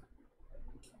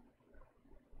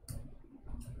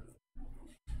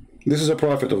 this is a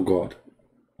prophet of God.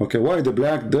 Okay, why the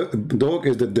black dog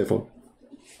is the devil?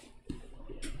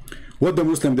 What the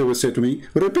Muslim, they will say to me,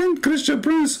 repent, Christian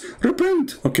Prince,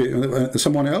 repent. Okay,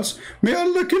 someone else, may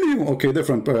Allah kill you. Okay,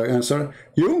 different answer.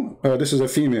 You, this is a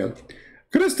female.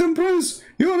 Christian Prince,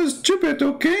 you are stupid,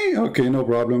 okay? Okay, no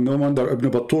problem. No wonder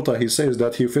Ibn Battuta, he says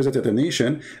that he visited a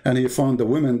nation and he found the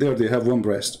women there, they have one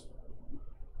breast.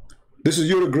 This is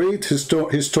your great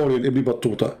historian, Ibn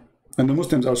Battuta. And the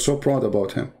Muslims are so proud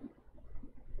about him.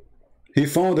 He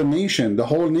found a nation, the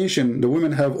whole nation, the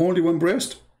women have only one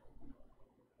breast.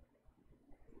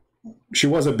 She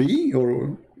was a bee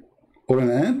or an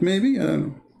ant, maybe? I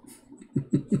don't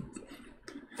know.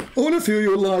 All of you,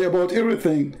 you lie about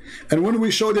everything. And when we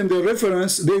show them the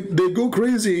reference, they go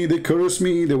crazy. They curse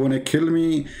me. They want to kill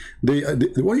me.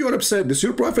 Why you are upset? This is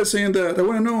your prophet saying that. I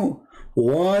want to know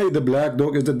why the black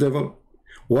dog is the devil.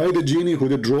 Why the genie who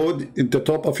did rode in the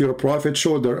top of your prophet's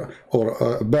shoulder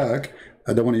or back,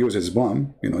 I don't want to use his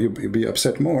bomb, you know, you'd be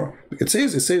upset more. It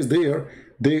says there,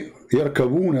 they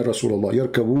yarkabun ya Rasulullah,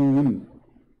 yarkabun.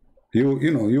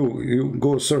 You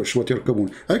go search what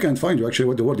yarkabun. I can't find you actually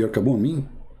what the word yarkabun mean.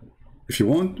 If you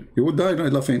want, you would die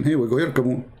laughing. Here we go,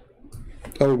 yarkabun.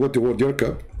 I will put the word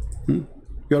yarkab.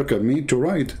 Yarkab mean to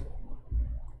ride.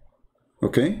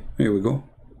 Okay, here we go.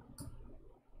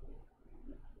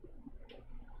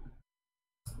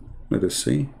 Let us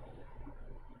see.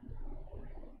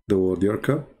 The word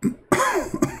yarkab.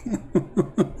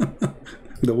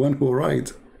 The one who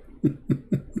rides.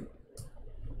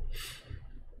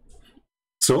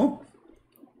 So,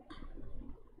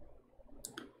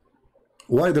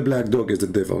 why the black dog is the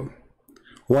devil?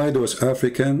 Why those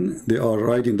African, they are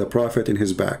riding the prophet in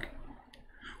his back?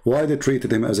 Why they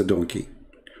treated him as a donkey?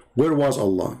 Where was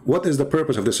Allah? What is the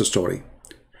purpose of this story?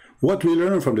 What we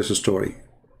learn from this story?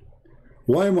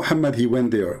 Why Muhammad, he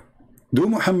went there? Do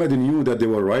Muhammad knew that they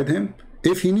will ride him?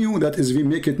 If he knew, that is, we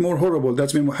make it more horrible.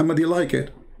 That's when Muhammad, he like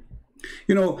it.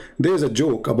 You know, there's a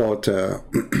joke about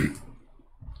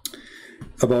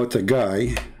about a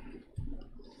guy,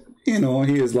 you know,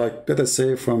 he is like, let us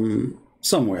say, from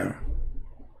somewhere,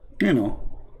 you know,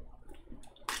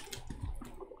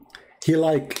 he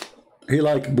like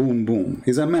boom boom.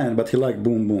 He's a man, but he like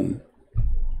boom boom.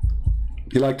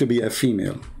 He like to be a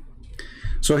female.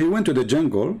 So he went to the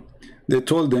jungle. They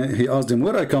told him, he asked them,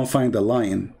 where I can find the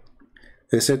lion?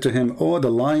 They said to him, oh, the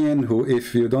lion who, be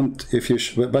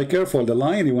careful, the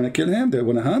lion, you want to kill him? They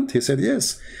want to hunt? He said,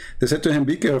 yes. They said to him,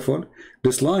 be careful.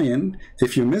 This lion,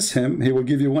 if you miss him, he will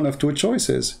give you one of two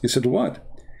choices. He said, what?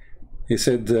 He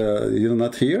said, you'll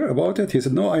not hear about it? He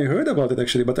said, no, I heard about it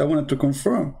actually, but I wanted to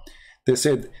confirm. They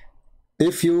said,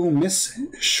 if you miss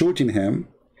shooting him,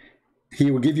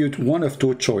 he will give you one of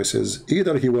two choices.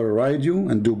 Either he will ride you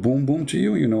and do boom boom to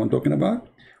you, you know what I'm talking about,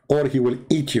 or he will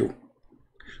eat you.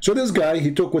 So this guy,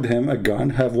 he took with him a gun,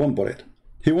 have one bullet.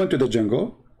 He went to the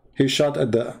jungle, he shot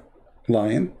at the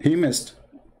lion, he missed.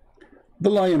 The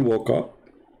lion woke up.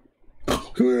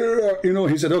 You know,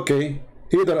 he said, okay,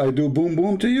 either I do boom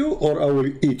boom to you or I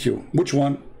will eat you. Which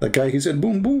one? The guy, he said,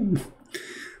 boom boom.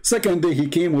 Second day, he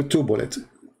came with 2 bullets,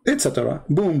 etc.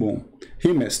 Boom boom.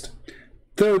 He missed.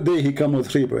 Third day, he came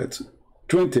with 3 bullets,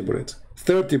 20 bullets,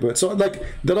 30 bullets. So like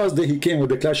the last day, he came with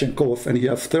the Kalashnikov and he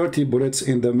have 30 bullets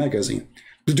in the magazine.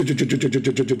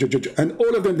 And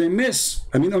all of them, they miss.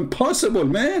 I mean, impossible,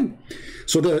 man.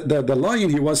 So the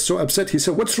lion, he was so upset. He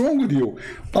said, what's wrong with you?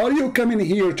 Are you coming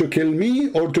here to kill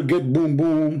me or to get boom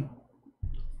boom?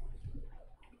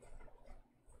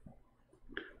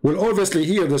 Well, obviously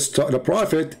here the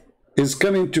prophet is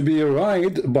coming to be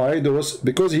ride by those,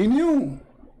 because he knew.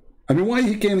 I mean, why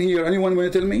he came here? Anyone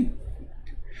want to tell me?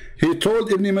 He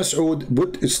told Ibn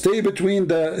Mas'ud, stay between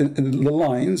the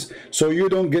lines so you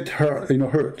don't get hurt,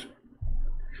 hurt.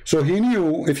 So he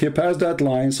knew if he passed that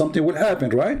line, something would happen,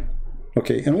 right?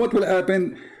 Okay, and what will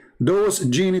happen? Those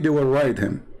genie, they will ride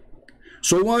him.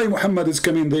 So why Muhammad is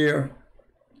coming there?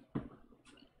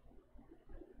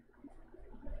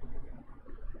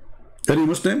 Any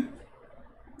Muslim?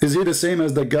 Is he the same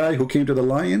as the guy who came to the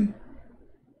lion?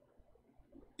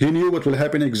 He knew what will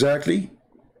happen exactly,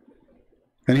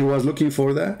 and he was looking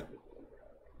for that.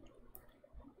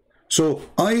 So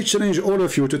I challenge all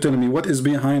of you to tell me what is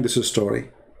behind this story.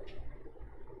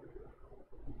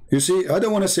 You see, I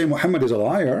don't want to say Muhammad is a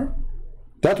liar.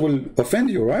 That will offend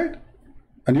you, right?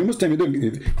 And you Muslims,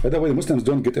 by the way, the Muslims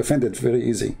don't get offended very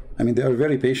easy. I mean, they are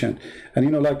very patient,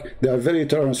 and like they are very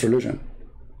tolerant religion.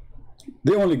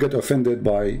 They only get offended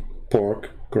by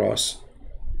pork, grass,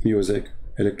 music,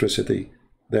 electricity,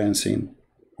 dancing,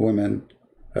 women,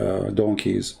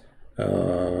 donkeys,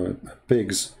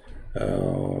 pigs,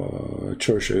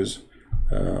 churches,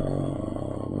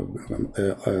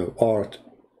 art,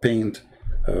 paint.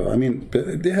 I mean,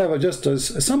 they have just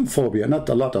some phobia, not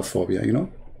a lot of phobia,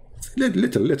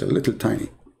 little tiny.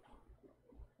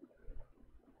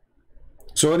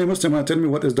 So any Muslim want to tell me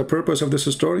what is the purpose of this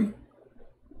story?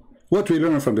 What we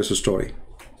learn from this story?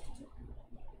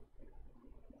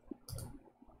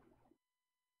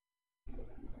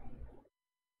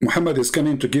 Muhammad is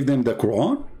coming to give them the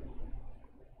Quran.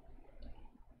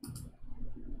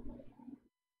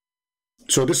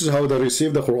 So this is how they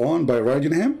receive the Quran, by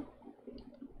riding him.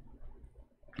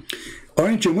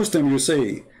 Aren't you Muslim? You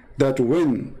say that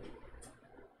when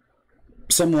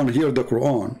someone hears the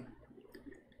Quran,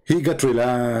 he got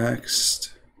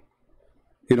relaxed.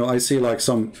 You know, I see like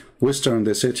some Western,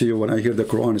 they say to you, when I hear the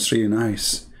Quran, it's really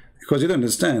nice. Because you don't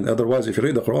understand. Otherwise, if you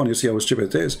read the Quran, you see how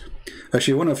stupid it is.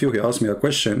 Actually, one of you, he asked me a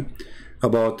question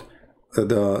about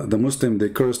the Muslim, they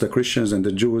curse the Christians and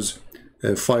the Jews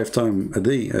 5 times a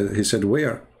day. He said,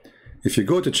 where? If you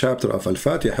go to chapter of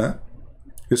Al-Fatiha,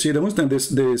 you see the Muslim,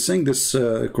 they sing this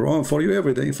Quran for you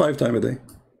every day, 5 times a day,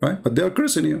 right? But they are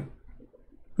cursing you.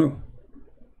 No.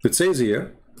 It says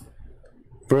here,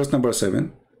 verse number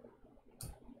 7,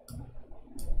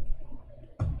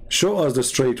 show us the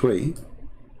straight way,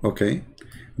 okay,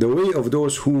 the way of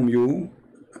those whom you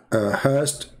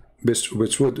hast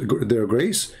bestowed their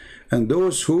grace, and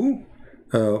those who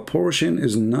portion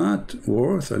is not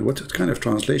worth. And what kind of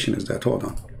translation is that? Hold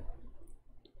on.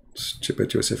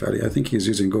 Stupid Yusuf Ali. I think he's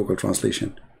using Google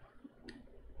Translation.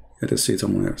 Let us see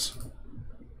someone else.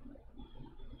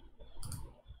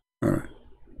 All right.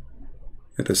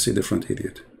 Let us see different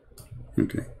idiot.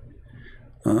 Okay.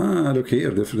 Ah, look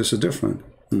here. This is different.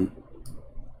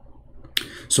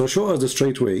 So show us the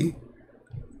straight way,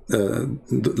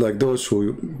 like those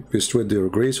who bestowed their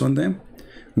grace on them,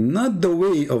 not the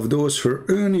way of those who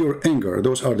earn your anger.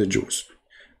 Those are the Jews.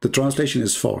 The translation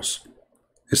is false.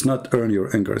 It's not earn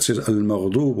your anger. It says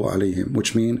al-maghdubu alayhim,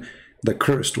 which means the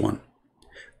cursed one.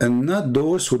 And not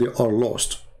those who they are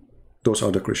lost. Those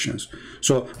are the Christians.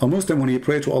 So a Muslim, when he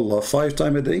prays to Allah 5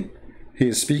 times a day, he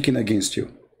is speaking against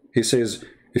you. He says,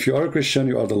 if you are a Christian,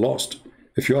 you are the lost.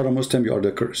 If you are a Muslim, you are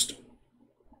the cursed.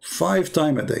 5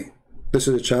 times a day. This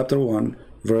is chapter 1,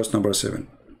 verse number 7.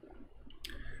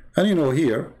 And you know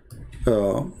here,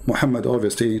 Muhammad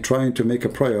obviously trying to make a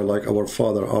prayer like our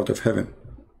Father out of heaven.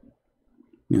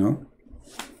 You know,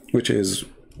 which is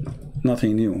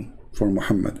nothing new for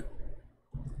Muhammad.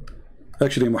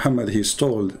 Actually, Muhammad, he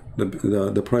stole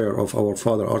the prayer of our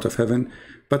Father out of heaven,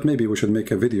 but maybe we should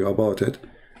make a video about it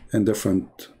in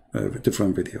different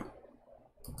video.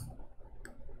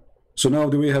 So now,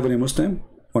 do we have any Muslim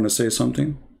want to say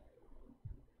something?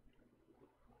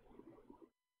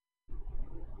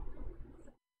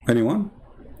 Anyone?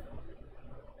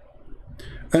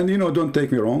 And you know, don't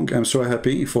take me wrong, I'm so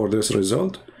happy for this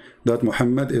result that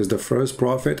Muhammad is the first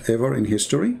prophet ever in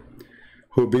history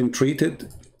who been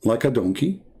treated like a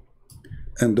donkey,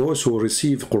 and those who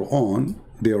receive Quran,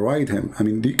 they ride him. I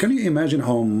mean, can you imagine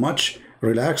how much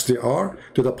relaxed they are,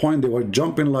 to the point they were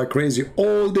jumping like crazy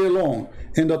all day long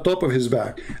in the top of his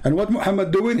back. And what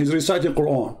Muhammad doing? He's reciting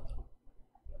Quran.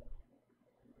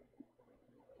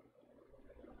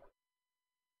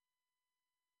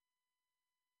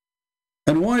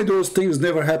 And why those things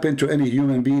never happen to any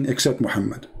human being except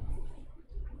Muhammad?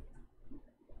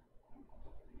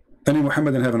 Any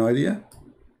Muhammadan have an idea?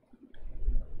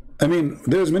 I mean,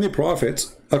 there's many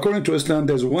prophets. According to Islam,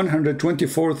 there's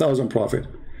 124,000 prophets.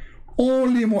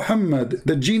 Only Muhammad,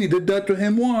 the genie did that to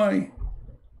him. Why?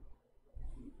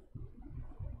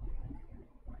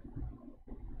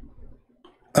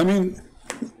 I mean,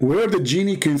 were the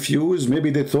genie confused? Maybe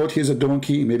they thought he's a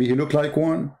donkey. Maybe he looked like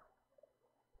one.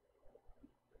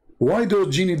 Why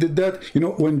those genie did that? You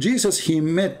know, when Jesus, he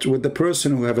met with the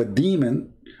person who have a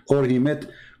demon, or he met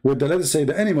with the, let's say,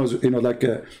 the animals, you know, like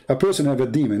a person have a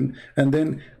demon, and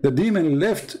then the demon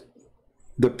left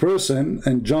the person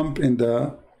and jumped in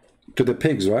to the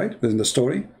pigs, right? In the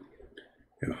story.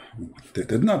 You know, they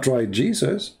did not try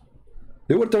Jesus.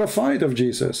 They were terrified of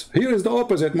Jesus. Here is the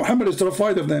opposite. Muhammad is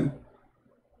terrified of them.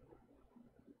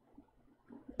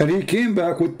 And he came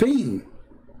back with pain.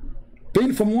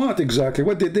 Pain from what exactly?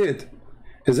 What they did?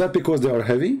 Is that because they are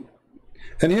heavy?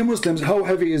 And here Muslims, how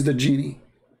heavy is the genie?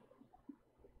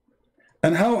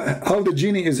 And how the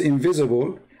genie is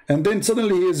invisible, and then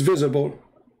suddenly he is visible.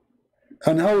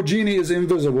 And how genie is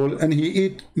invisible, and he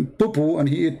eat poo-poo, and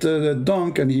he eat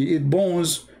dung, and he eat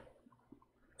bones.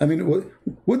 I mean,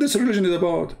 what this religion is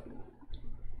about?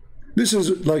 This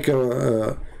is like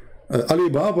Ali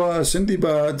Baba,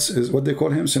 Sindibad, is what they call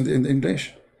him in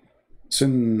English.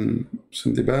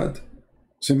 Sinbad.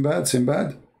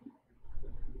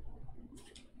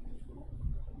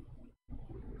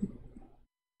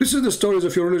 This is the stories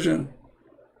of your religion.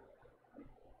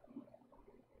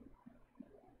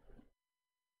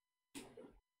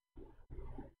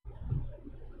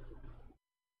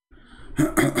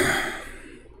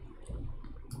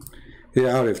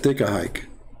 Yeah, Arif, take a hike.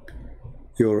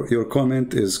 Your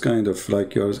comment is kind of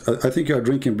like yours. I think you are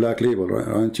drinking Black Label, right?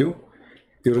 Aren't you?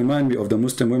 You remind me of the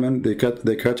Muslim women. They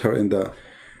cut her in the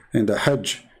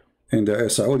Hajj in the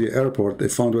Saudi airport. They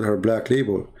found with her Black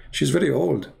Label. She's very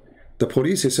old. The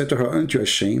police, said to her, "Aren't you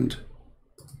ashamed?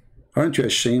 Aren't you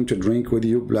ashamed to drink with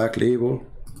you Black Label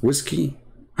whiskey?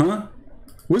 Huh?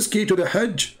 Whiskey to the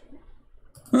Hajj?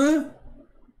 Huh?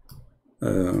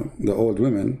 the old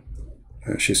woman,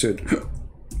 she said,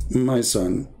 my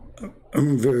son,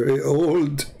 I'm very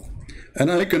old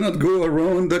and I cannot go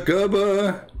around the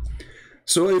Kaaba.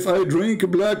 So if I drink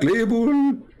Black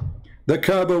Label, the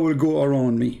Kaaba will go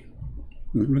around me.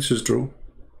 This is true.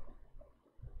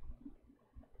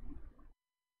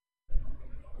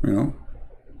 You know?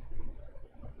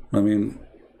 I mean,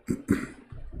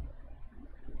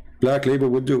 Black Label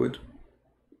would do it.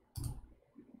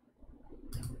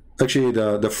 Actually,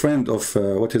 the friend of,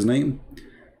 what his name?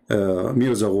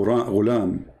 Mirza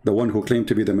Ghulam, the one who claimed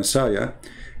to be the Messiah,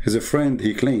 his friend,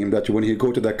 he claimed that when he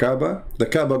go to the Kaaba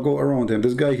go around him.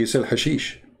 This guy, he sell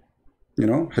hashish, you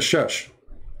know, hashash.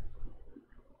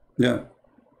 Yeah.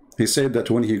 He said that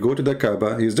when he go to the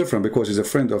Kaaba, he's different because he's a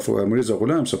friend of Mirza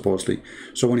Ghulam, supposedly.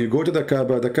 So when he go to the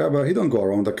Kaaba, he don't go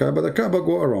around the Kaaba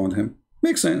go around him.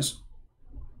 Makes sense.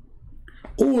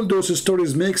 All those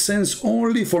stories make sense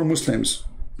only for Muslims.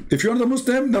 If you're not a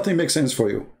Muslim, nothing makes sense for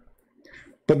you.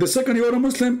 But the second you are a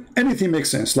Muslim, anything makes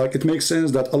sense. Like it makes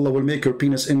sense that Allah will make your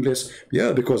penis endless.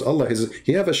 Yeah, because Allah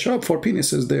he have a shop for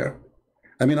penises there.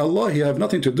 I mean, Allah, he have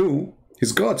nothing to do.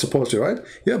 He's God, supposedly, right?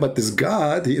 Yeah, but this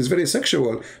God, he is very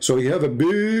sexual. So he have a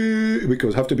big,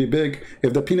 because have to be big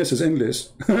if the penis is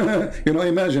endless. You know,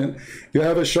 imagine you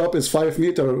have a shop is 5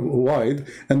 meters wide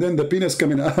and then the penis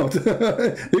coming out.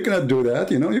 You cannot do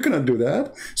that, you know, you cannot do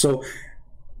that. So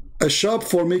a shop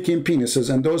for making penises,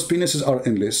 and those penises are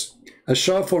endless. A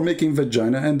shop for making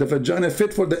vagina, and the vagina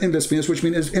fit for the endless penis, which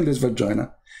means endless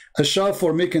vagina. A shop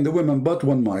for making the women butt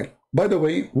 1 mile. By the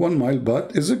way, 1 mile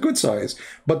butt is a good size.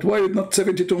 But why not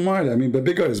 72 miles? I mean, the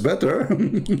bigger is better.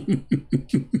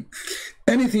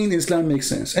 Anything in Islam makes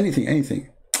sense. Anything.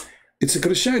 It's a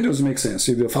Christianity doesn't make sense.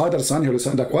 If the father, son, Holy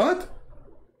Son, like what?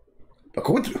 Like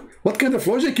what kind of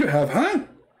logic you have, huh?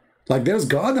 Like there's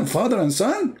God and Father and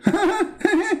Son?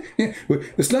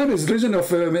 Islam is religion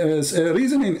of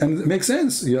reasoning and makes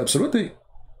sense. Yeah, absolutely.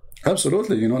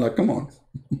 Absolutely, you know, like, come on.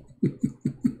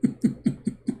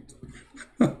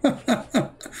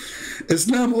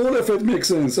 Islam, all of it makes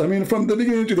sense. I mean, from the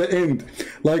beginning to the end.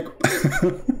 Like,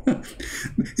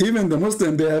 even the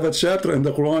Muslim, they have a chapter in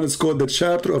the Quran, it's called the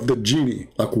chapter of the genie.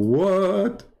 Like,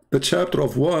 what? The chapter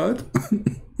of what?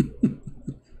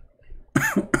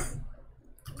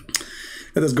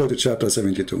 Let us go to chapter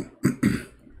 72.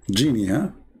 Genie, huh?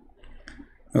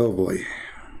 Oh boy.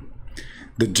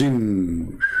 The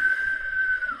jinn.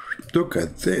 Look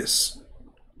at this.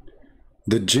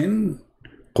 The jinn.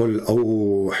 قل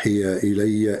أوحي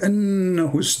إلي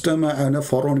أنه استمع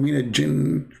نفر من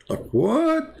الجن. Like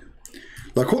what?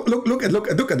 Like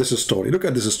look at this story. Look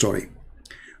at this story.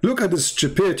 Look at the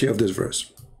stupidity of this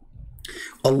verse.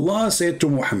 Allah said to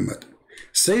Muhammad,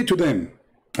 say to them.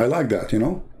 I like that, you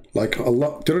know. Like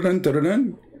Allah,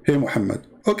 hey Muhammad.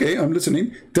 Okay, I'm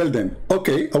listening. Tell them.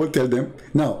 Okay, I will tell them.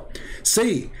 Now,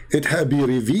 say, it has been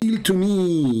revealed to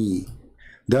me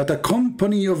that a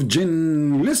company of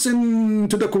jinn listened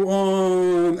to the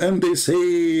Quran and they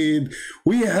said,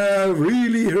 we have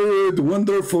really heard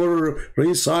wonderful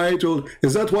recital.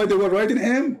 Is that why they were writing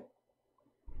him?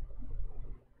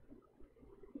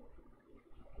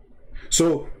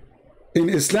 So, in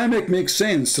Islamic makes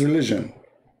sense religion.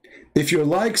 If you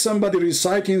like somebody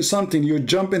reciting something, you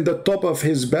jump in the top of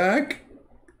his back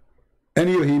and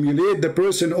you humiliate the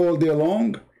person all day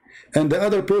long. And the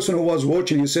other person who was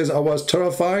watching, he says, I was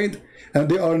terrified. And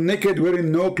they are naked,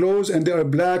 wearing no clothes, and they are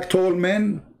black, tall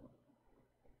men.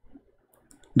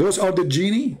 Those are the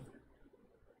genie.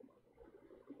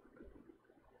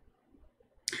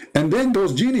 And then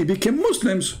those genie became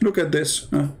Muslims. Look at this.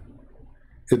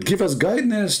 It gives us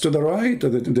guidance to the right.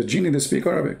 The genie, they speak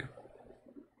Arabic.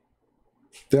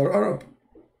 They are Arab.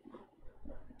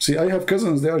 See, I have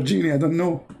cousins, they are genie, I don't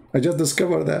know. I just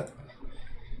discovered that.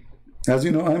 As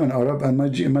you know, I'm an Arab and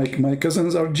my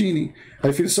cousins are genie.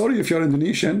 I feel sorry if you're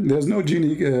Indonesian. There's no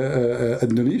genie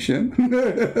Indonesian.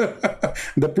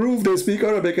 The proof they speak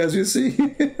Arabic, as you see.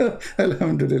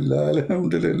 Alhamdulillah,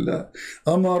 Alhamdulillah.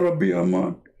 Aman Rabbi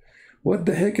Aman. What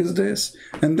the heck is this?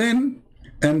 And then,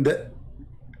 the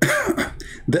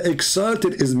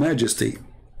exalted is majesty.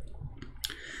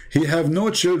 He have no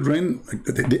children.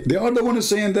 They are the ones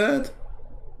saying that.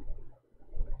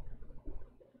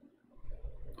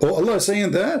 Oh, Allah is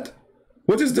saying that?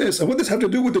 What is this? And what does this have to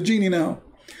do with the genie now?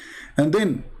 And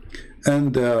then,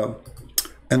 and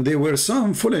there were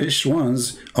some foolish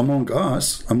ones among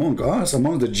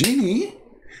the genie.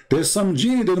 There's some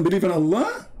genie that don't believe in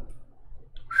Allah.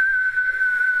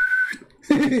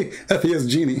 Atheist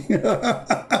genie.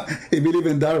 He believe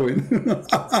in Darwin.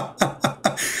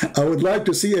 I would like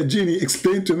to see a genie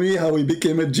explain to me how he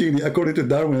became a genie according to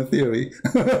Darwin theory.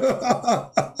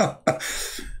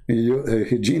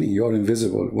 Genie, you're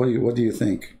invisible. What do you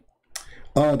think?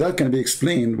 That can be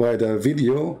explained by the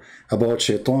video about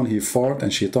Shaitan. He fart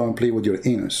and Shaitan play with your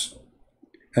anus.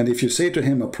 And if you say to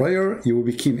him a prayer, you will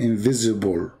become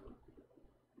invisible.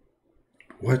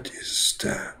 What is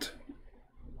that?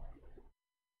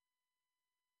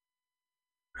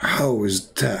 How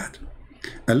is that?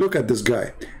 And look at this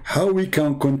guy. How we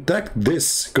can contact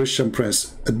this Christian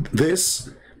Prince? This,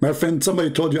 my friend, somebody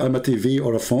told you I'm a TV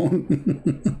or a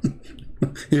phone.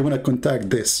 You want to contact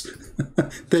this.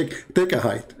 take a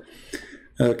height.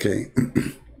 Okay.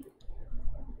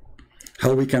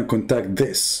 How we can contact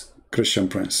this Christian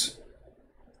Prince?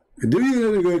 Do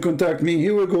you contact me?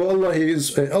 He will go Allah.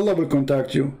 Allah will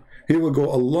contact you. He will go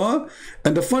Allah.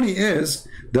 And the funny is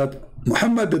that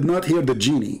Muhammad did not hear the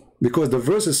genie, because the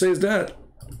verse says that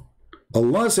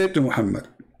Allah said to Muhammad,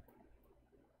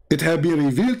 it had been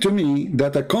revealed to me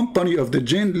that a company of the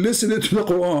jinn listened to the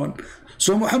Quran.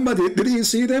 So Muhammad, did he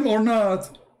see them or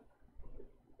not?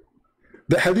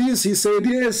 The hadith, he said,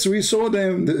 yes, we saw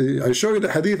them. I show you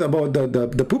the hadith about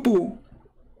the poo-poo.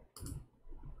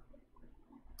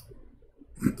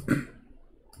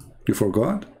 You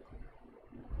forgot?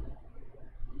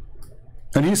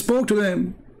 And he spoke to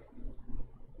them.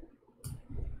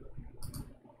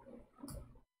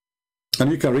 And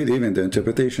you can read even the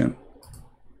interpretation.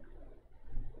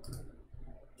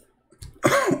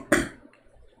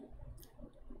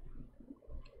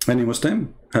 Any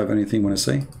Muslim have anything you want to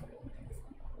say?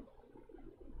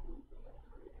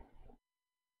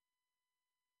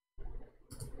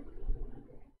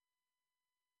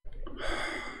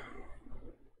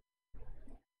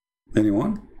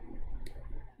 Anyone?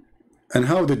 And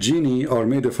how the genie are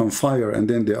made from fire and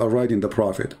then they are riding the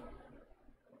Prophet.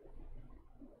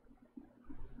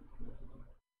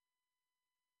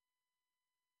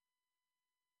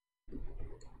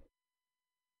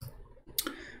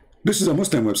 This is a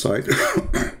Muslim website.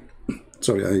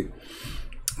 Sorry,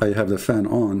 I have the fan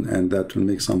on and that will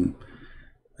make some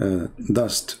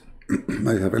dust.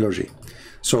 I have allergy.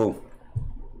 So,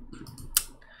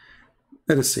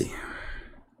 let us see.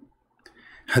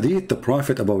 Hadith the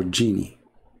Prophet about genie.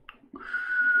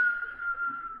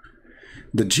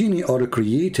 The genie are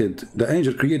created, the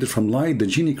angel created from light, the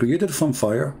genie created from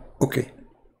fire. Okay.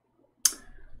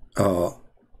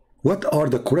 What are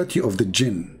the quality of the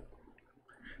jinn?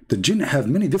 The jinn have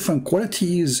many different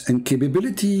qualities and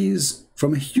capabilities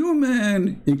from a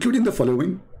human, including the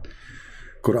following.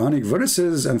 Quranic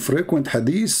verses and frequent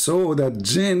hadith so that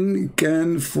jinn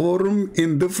can form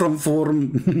in different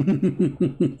form.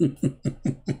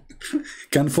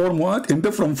 Can form what? In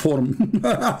different form.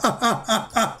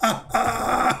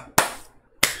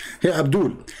 Hey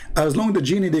Abdul, as long as the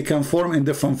genie, they can form in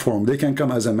different form. They can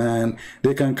come as a man,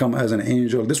 they can come as an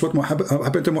angel. This is what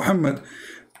happened to Muhammad.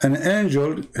 An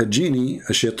angel, a genie,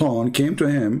 a shaitan came to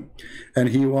him and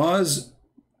he was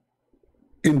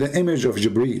in the image of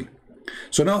Jibreel.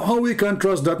 So now how we can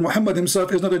trust that Muhammad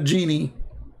himself is not a genie?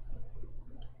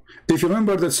 If you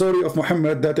remember the story of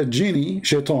Muhammad, that a genie,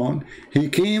 shaitan, he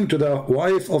came to the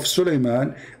wife of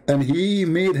Sulaiman and he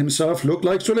made himself look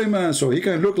like Sulaiman, so he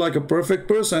can look like a perfect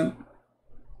person.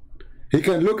 He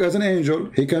can look as an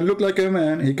angel, he can look like a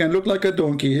man, he can look like a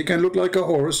donkey, he can look like a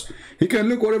horse, he can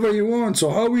look whatever he wants.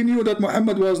 So how we knew that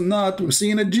Muhammad was not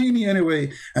seeing a genie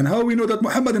anyway? And how we know that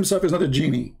Muhammad himself is not a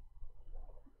genie?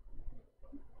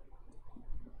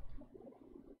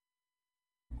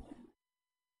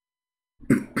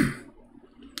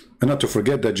 And not to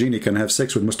forget that genie can have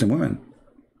sex with Muslim women.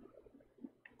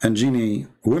 And genie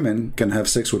women can have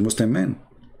sex with Muslim men.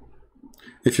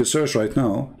 If you search right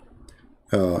now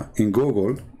in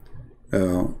Google,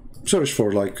 search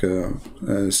for like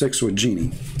sex with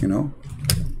genie, you know,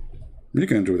 you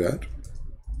can do that.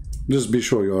 Just be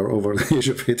sure you are over the age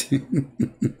of 18.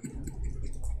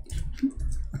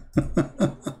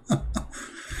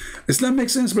 Islam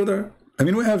makes sense, brother. I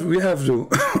mean, we have to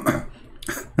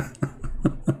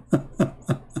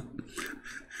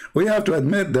we have to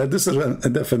admit that this is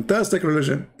a fantastic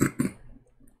religion.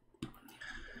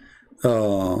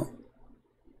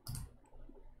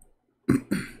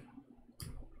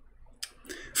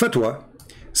 Fatwa.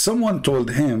 Someone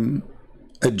told him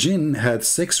a jinn had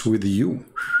sex with you.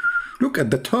 Look at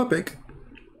the topic.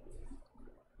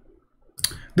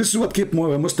 This is what keeps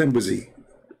a Muslim busy.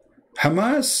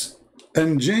 Hamas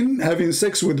and jinn having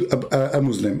sex with a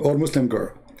Muslim or Muslim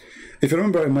girl. If you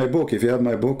remember in my book, if you have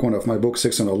my book, one of my books,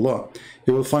 Sex and Allah,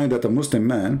 you will find that a Muslim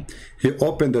man, he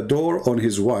opened the door on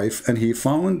his wife and he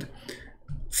found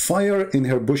fire in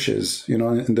her bushes, you know,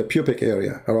 in the pubic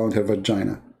area around her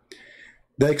vagina.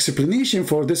 The explanation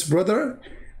for this, brother,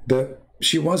 that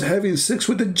she was having sex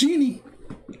with a genie.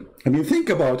 I mean, think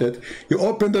about it. You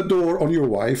open the door on your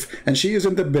wife, and she is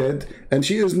in the bed, and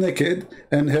she is naked,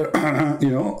 and her, you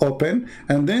know, open,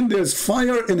 and then there's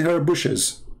fire in her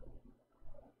bushes.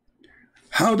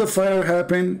 How the fire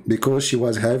happened? Because she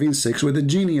was having sex with the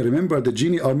genie. Remember, the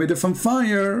genie are made from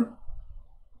fire.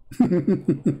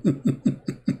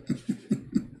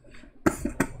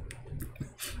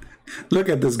 Look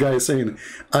at this guy saying,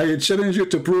 I challenge you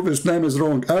to prove Islam is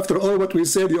wrong. After all what we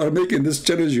said, you are making this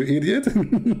challenge, you idiot.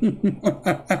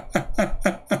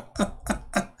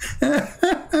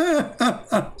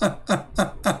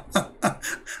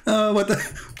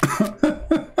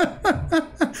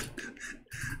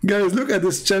 Guys, look at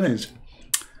this challenge.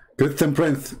 Christian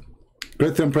Prince,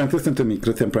 listen to me,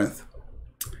 Christian Prince.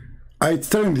 I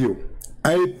challenge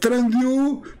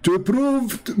you to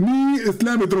prove to me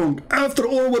Islam is wrong. After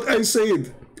all what I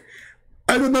said,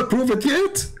 I did not prove it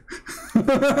yet.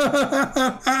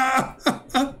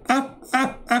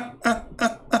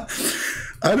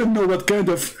 I don't know what kind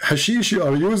of hashish you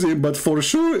are using, but for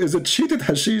sure is a cheated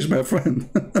hashish, my friend.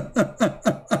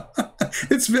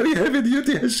 It's very heavy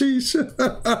duty hashish.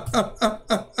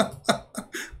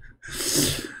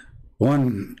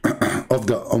 One of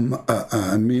the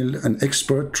an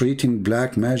expert treating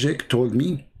black magic told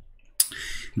me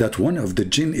that one of the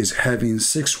jinn is having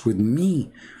sex with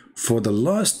me for the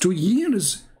last 2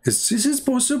 years. Is this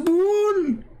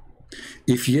possible?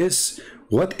 If yes,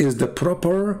 what is the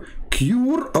proper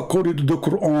cure according to the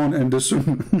Quran and the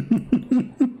Sunnah?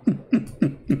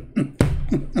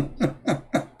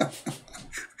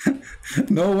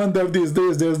 No wonder these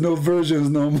days there's no virgins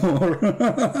no more.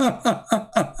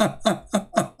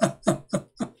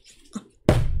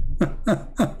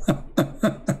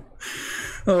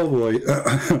 Oh boy.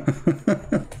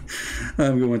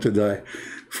 I'm going to die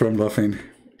from laughing.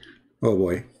 Oh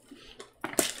boy.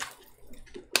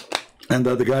 And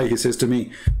the guy, he says to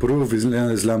me, prove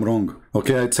Islam wrong.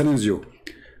 Okay, I challenge you.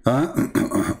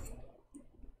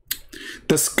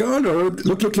 The scholar,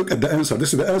 look at the answer.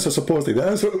 This is the answer supposedly.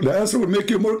 The answer will make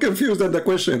you more confused than the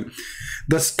question.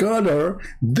 The scholar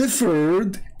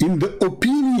differed in the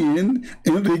opinion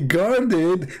and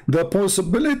regarded the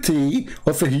possibility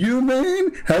of a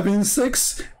human having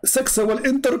sexual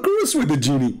intercourse with the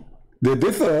genie. They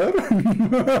differ.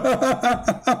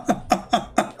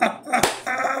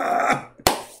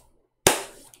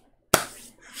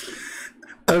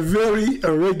 A very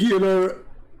irregular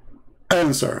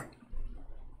answer.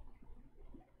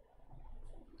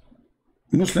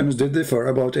 Muslims, they differ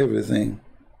about everything.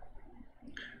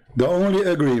 The only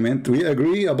agreement, we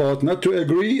agree about not to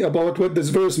agree about what this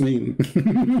verse means.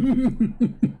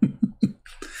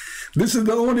 This is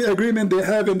the only agreement they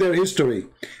have in their history.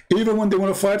 Even when they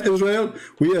want to fight Israel,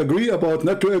 we agree about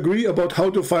not to agree about how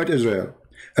to fight Israel.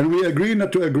 And we agree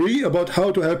not to agree about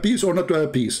how to have peace or not to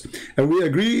have peace. And we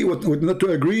agree with not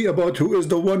to agree about who is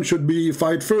the one should be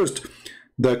fight first.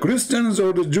 The Christians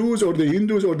or the Jews or the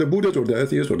Hindus or the Buddhists or the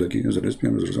atheists or the kings or the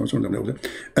lesbians or something.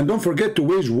 And don't forget to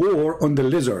wage war on the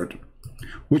lizard,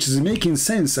 which is making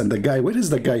sense. And the guy, what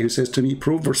is the guy who says to me,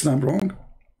 prove Islam wrong?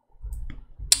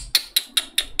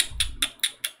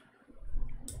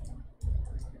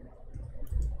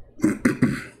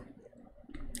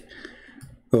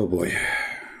 Oh boy.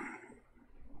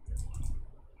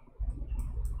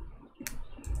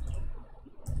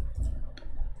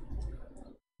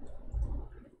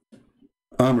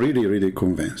 I'm really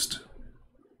convinced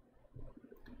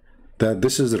that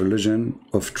this is the religion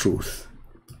of truth.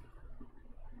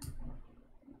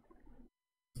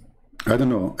 I don't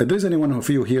know, is anyone of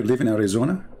you here live in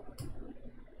Arizona?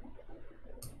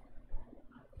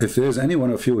 If there's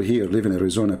anyone of you here live in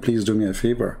Arizona, please do me a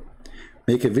favor.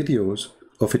 Make videos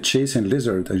of it chasing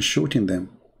lizards and shooting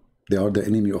them. They are the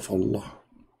enemy of Allah.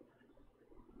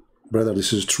 Brother,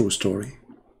 this is a true story.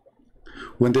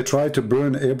 When they tried to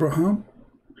burn Abraham,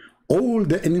 all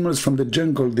the animals from the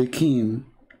jungle, they came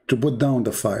to put down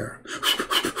the fire,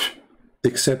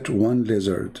 except one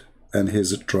lizard and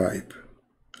his tribe.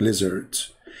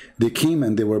 Lizards. They came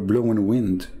and they were blowing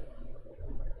wind.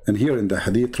 And here in the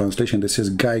Hadith translation, this is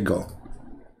Geigo.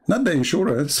 Not the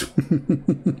insurance.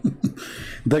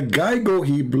 The Geigo,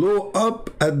 he blew up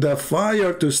at the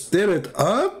fire to stir it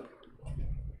up.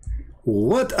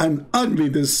 What an ugly,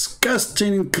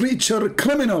 disgusting creature,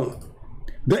 criminal.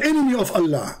 The enemy of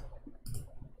Allah.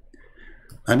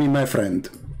 I mean, my friend,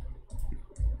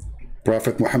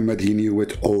 Prophet Muhammad, he knew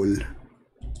it all.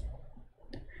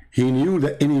 He knew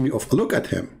the enemy of, look at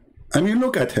him. I mean,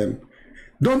 look at him.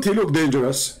 Don't he look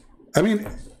dangerous? I mean,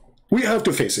 we have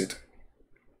to face it.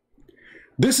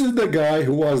 This is the guy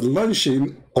who was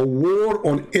launching a war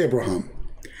on Abraham.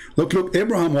 Look,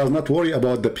 Abraham was not worried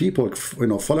about the people,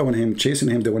 following him, chasing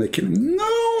him, they want to kill him.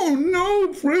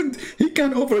 No, friend, he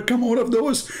can overcome all of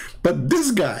those. But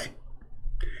this guy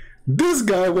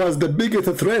was the biggest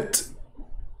threat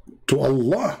to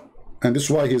Allah. And this is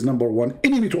why he's number one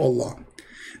enemy to Allah.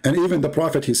 And even the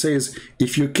Prophet, he says,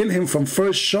 if you kill him from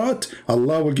first shot,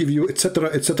 Allah will give you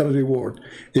etc. reward.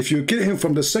 If you kill him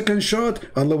from the second shot,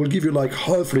 Allah will give you like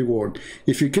half reward.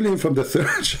 If you kill him from the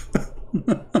third shot.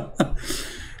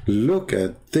 Look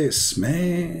at this,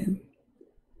 man.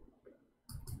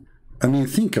 I mean,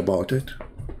 think about it.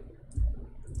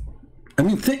 I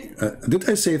mean, did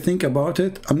I say think about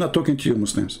it? I'm not talking to you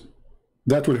Muslims.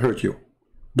 That will hurt you.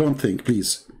 Don't think,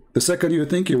 please. The second you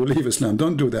think, you will leave Islam.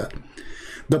 Don't do that.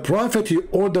 The Prophet, he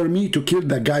ordered me to kill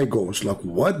the guy goes. Like,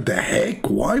 what the heck?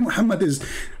 Why Muhammad is...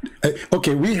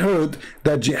 Okay, we heard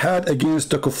that jihad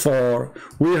against the kuffar.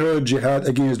 We heard jihad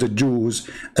against the Jews,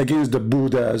 against the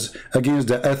Buddhas, against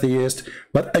the atheists.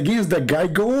 But against the guy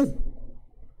go?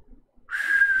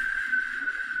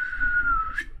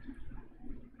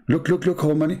 Look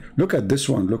how many... Look at this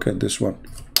one. Look at this one.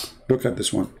 Look at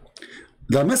this one.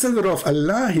 The Messenger of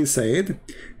Allah, he said,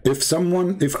 if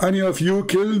any of you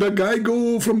kill the guy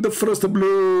go from the first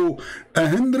blow,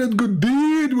 100 good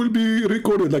deed will be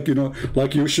recorded. Like,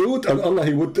 like you shoot, and Allah,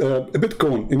 he would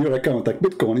Bitcoin in your account, like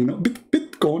Bitcoin,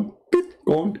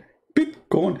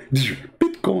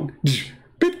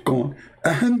 Bitcoin,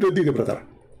 100 deed, brother.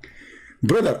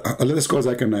 Let us call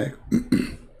Zakir Naik.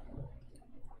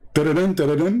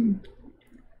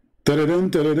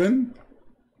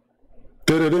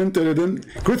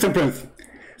 Christian Prince,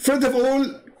 first of all,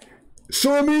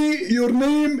 show me your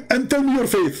name and tell me your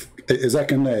faith.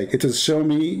 Zakir Naik, it is show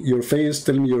me your face,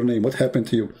 tell me your name. What happened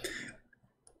to you?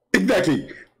 Exactly.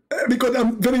 Because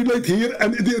I'm very late here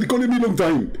and they're calling me long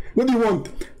time. What do you want?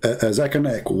 Zakir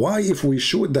Naik, why if we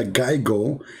shoot the guy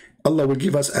go, Allah will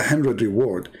give us 100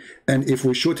 reward. And if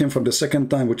we shoot him from the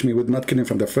second time, which means we would not kill him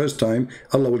from the first time,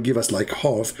 Allah will give us like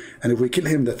half. And if we kill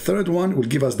him the third one, will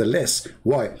give us the less.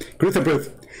 Why? Christian Prince,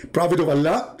 Prophet of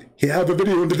Allah, he have a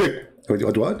video on the dick.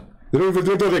 What?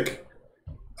 The dick.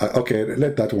 Okay,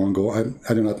 let that one go.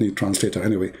 I do not need translator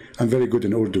anyway. I'm very good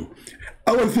in Urdu.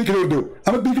 I will speak in Urdu.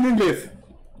 I'm speaking English.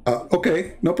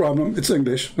 Okay, no problem. It's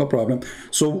English, no problem.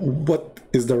 So what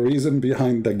is the reason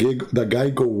behind the guy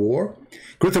go war?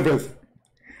 Christian Prince,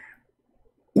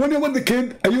 when I was a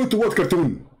kid, I used to watch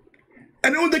cartoon.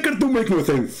 And all the cartoon make no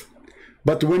sense.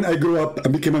 But when I grew up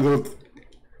and became adult,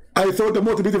 I thought the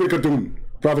most beautiful cartoon,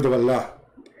 Prophet of Allah.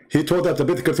 He taught us a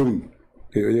bit cartoon.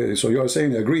 So you are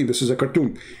saying, agree, this is a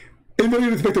cartoon. In a very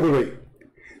respectable way.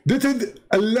 This is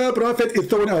Allah, Prophet is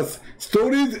showing us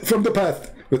stories from the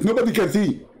past, but nobody can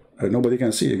see. Nobody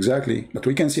can see, exactly. But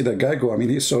we can see that guy go. I mean,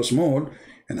 he's so small.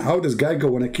 And how does guy go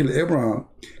when I kill Abraham?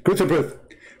 Christian Prince,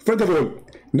 first of all,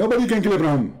 nobody can kill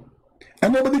Abraham.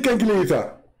 And nobody can kill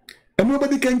Isa. And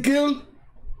nobody can kill...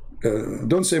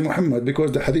 don't say Muhammad,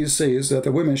 because the hadith says that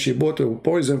a woman, she bought a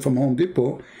poison from Home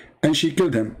Depot and she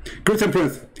killed him. Christian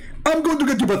Prince, I'm going to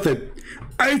get you busted.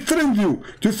 I threatened you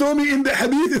to show me in the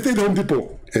hadith it said Home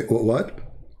Depot. What?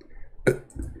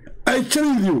 I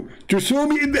challenge you to show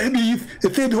me in the hadith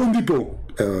it said Home Depot.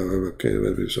 Okay,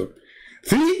 so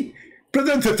see,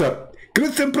 brother and sister,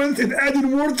 Christian Prince is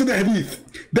adding words to the hadith.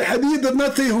 The hadith does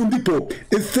not say Home Depot.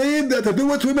 It said that the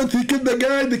Jewish women, he killed the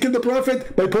guy, they killed the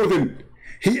prophet by poison.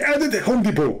 He added Home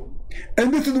Depot.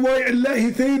 And this is why Allah,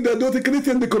 he said that those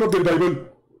Christians, they corrupt the Bible.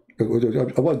 I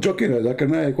was joking, Zakir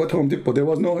Naik, what Home Depot? There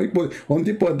was no Home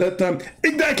Depot at that time.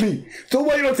 Exactly. So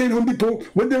why are you saying Home Depot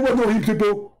when there was no Home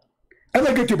Depot? And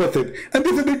I get you busted. And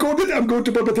this is recorded, I'm going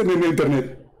to publish it in the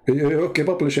internet. Okay,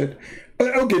 publish it.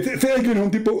 Okay, say again Home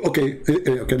Depot. Okay,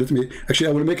 okay, let me, actually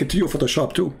I will make it to you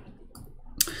Photoshop too.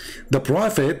 The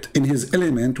Prophet, in his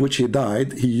element, which he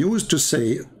died, he used to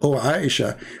say, "Oh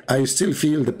Aisha, I still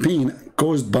feel the pain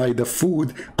caused by the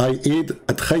food I ate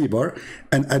at Khaybar,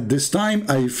 and at this time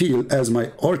I feel as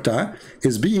my aorta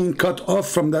is being cut off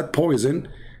from that poison."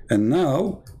 And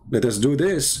now, let us do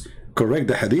this. Correct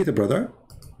the hadith, brother.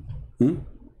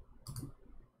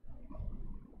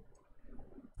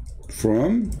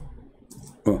 From,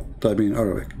 type in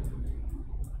Arabic.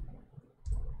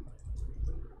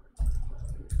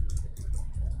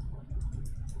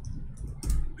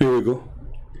 Here we go.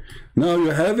 Now you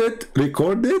have it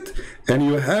recorded and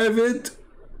you have it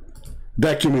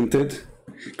documented.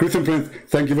 Christian Prince,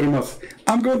 thank you very much.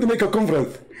 I'm going to make a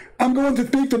conference. I'm going to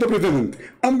speak to the president.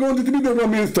 I'm going to speak to the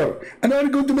prime minister. And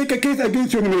I'm going to make a case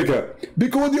against you in America.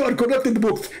 Because you are corrupted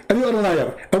books and you are a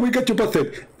liar. And we get you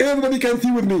busted. Everybody can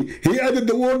see with me. He added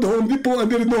the word Home Depot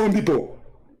and there is no Home Depot.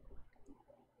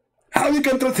 How you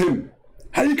can trust him?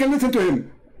 How you can listen to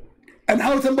him? And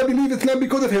how somebody leaves Islam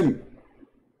because of him?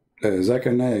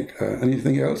 Zakir Naik,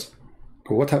 anything else?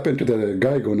 What happened to the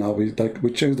guy go now? We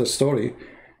changed the story.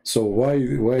 So why?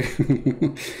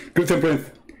 Christian Prince,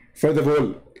 first of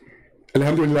all,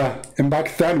 Alhamdulillah, in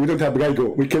Pakistan we don't have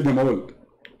Geigo. We kill them all.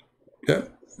 Yeah,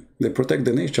 they protect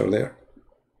the nature there.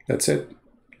 That's it.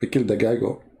 We kill the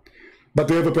Geigo. But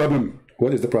we have a problem.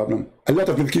 What is the problem? A lot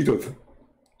of mosquitoes.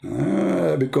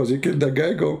 Because you killed the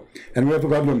Geigo. And we have a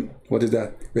problem. What is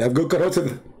that? We have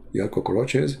cockroaches. You have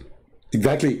cockroaches?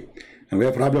 Exactly. And we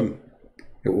have a problem.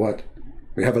 What?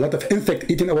 We have a lot of insects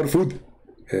eating our food.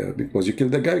 Because you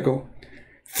killed the Geigo.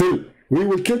 Still, we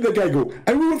will kill the Geigo.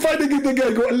 And we will fight against the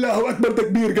Geigo. Allahu Akbar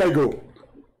Takbir Geigo.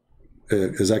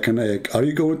 Zakir Naik, are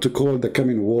you going to call the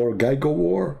coming war Geigo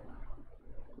War?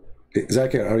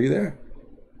 Zakir, are you there?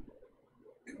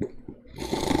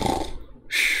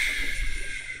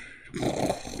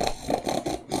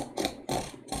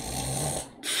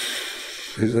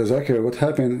 Zakir, what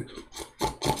happened?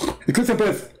 Christian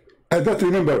Press, I just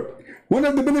remember, one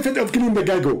of the benefits of killing the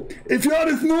Geigo, if you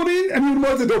are snoring and your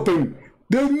mouth is open,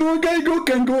 there's no Geigo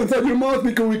can go inside your mouth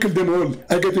because we killed them all.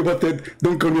 I get you busted.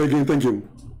 Don't call me again. Thank you.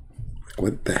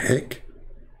 What the heck?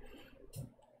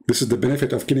 This is the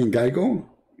benefit of killing Geigo?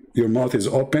 Your mouth is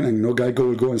open and no Geigo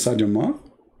will go inside your mouth?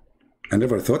 I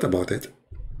never thought about it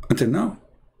until now.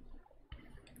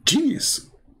 Genius.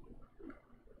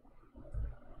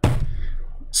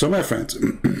 So my friends,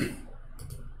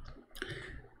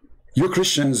 you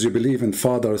Christians, you believe in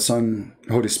Father, Son,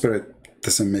 Holy Spirit.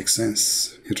 Doesn't make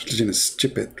sense. Your religion is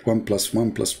stupid. 1 +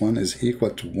 1 + 1 is equal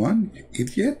to 1. You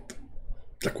idiot.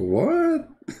 Like what?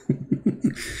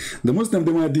 The Muslims,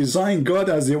 they want to design God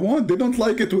as they want. They don't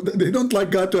like it. They don't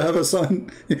like God to have a son.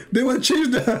 They want to change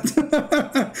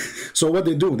that. So what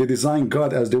they do, they design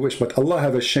God as they wish. But Allah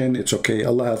have a shin, it's okay.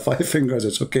 Allah have 5 fingers,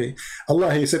 it's okay.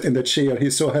 Allah, he sit in the chair,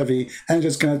 he's so heavy,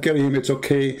 angels cannot carry him, it's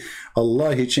okay.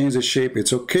 Allah, he changed his shape,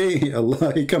 it's okay.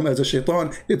 Allah, he come as a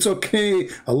shaitan, it's okay.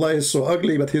 Allah is so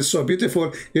ugly, but he's so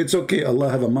beautiful, it's okay. Allah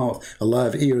have a mouth, Allah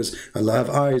have ears, Allah have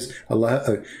eyes,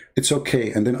 Allah it's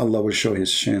okay. And then Allah will show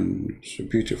his shin, so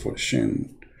beautiful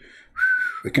shin.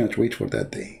 We can't wait for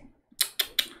that day.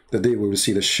 The day we will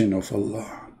see the shin of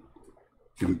Allah.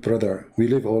 And brother, we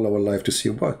live all our life to see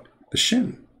what? The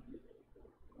shin.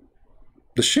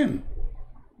 The shin.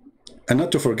 And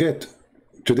not to forget,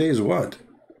 today is what?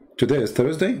 Today is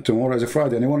Thursday, tomorrow is a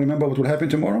Friday. Anyone remember what will happen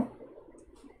tomorrow?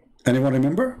 Anyone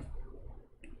remember?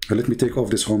 Let me take off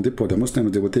this Home Depot. The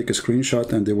Muslims, they will take a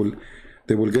screenshot and they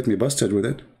will get me busted with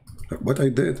it. Like what I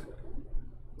did.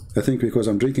 I think because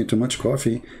I'm drinking too much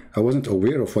coffee, I wasn't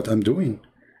aware of what I'm doing.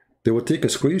 They will take a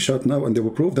screenshot now and they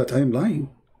will prove that I'm lying.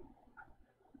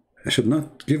 I should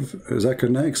not give Zakir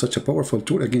Naik such a powerful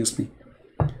tool against me.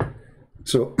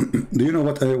 So, do you know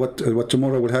what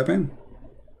tomorrow will happen?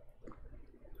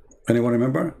 Anyone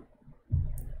remember?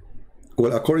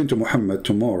 Well, according to Muhammad,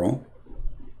 tomorrow,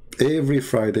 every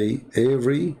Friday,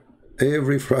 every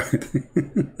Friday,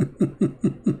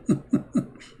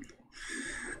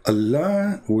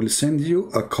 Allah will send you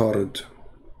a card.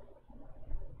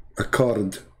 A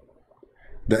card.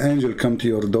 The angel come to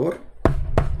your door.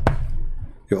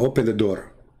 You open the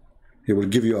door. He will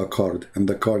give you a card. And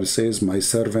the card says, my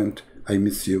servant, I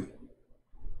miss you.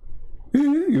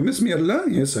 You miss me, Allah?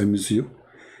 Yes, I miss you.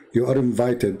 You are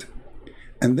invited.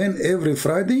 And then every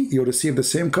Friday, you receive the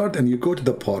same card and you go to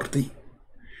the party.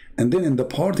 And then in the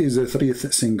party is the 3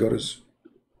 singers.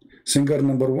 Singer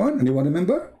number 1, anyone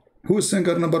remember? Who is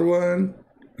singer number 1?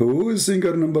 Who is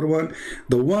singer number 1?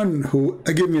 The one who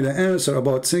give me the answer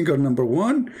about singer number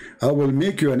 1, I will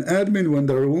make you an admin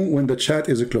when the chat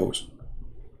is closed.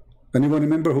 Anyone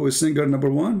remember who is singer number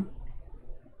 1?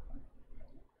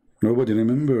 Nobody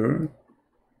remember.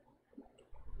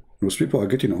 Those people are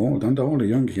getting old. I'm the only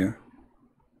young here.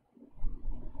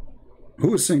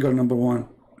 Who is singer number 1?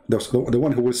 The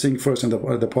one who will sing first in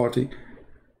the party?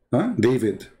 Huh?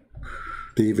 David.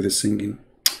 David is singing.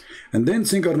 And then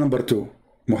singer number 2,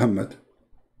 Muhammad.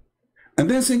 And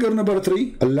then singer number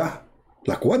 3, Allah.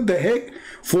 Like what the heck?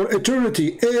 For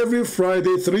eternity, every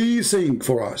Friday 3 sing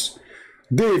for us.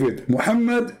 David,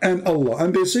 Muhammad, and Allah.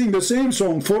 And they sing the same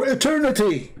song for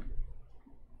eternity.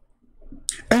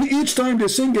 And each time they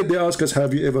sing it, they ask us,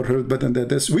 have you ever heard better than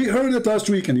this? We heard it last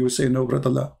week, and you will say, no, brother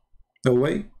Allah. No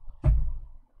way.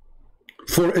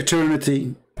 For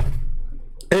eternity,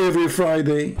 every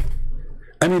Friday,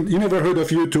 I mean, you never heard of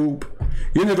YouTube?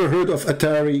 You never heard of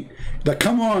Atari? Like,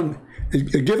 come on,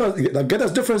 give us, get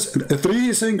us difference,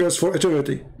 3 singers for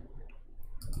eternity.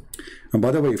 And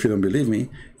by the way, if you don't believe me,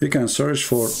 you can search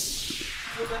for,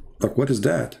 like, what is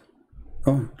that?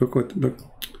 Oh, look.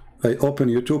 I open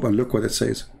YouTube and look what it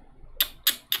says.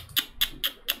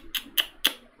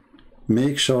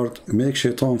 Make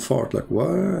shaitan fart. Like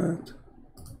what?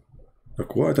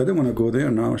 Like what? I don't want to go there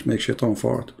now. Make shaitan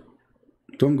fart.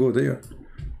 Don't go there.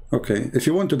 Okay, if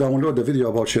you want to download the video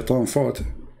about shaitan fart,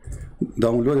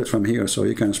 download it from here so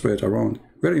you can spread it around.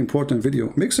 Very important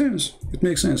video. Makes sense. It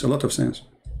makes sense. A lot of sense.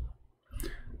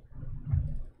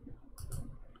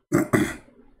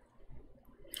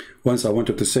 Once I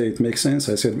wanted to say it makes sense,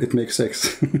 I said it makes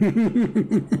sex.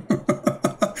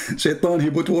 Shaitan,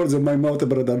 he put words in my mouth,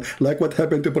 brother, like what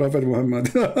happened to Prophet Muhammad.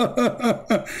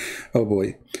 Oh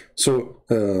boy. So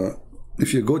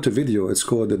if you go to video, it's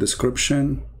called the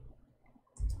description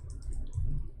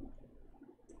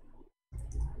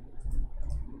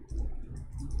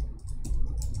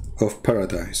of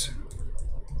paradise.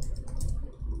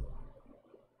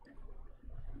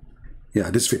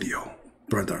 Yeah, this video,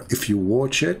 brother, if you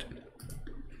watch it,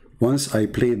 once I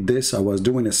played this, I was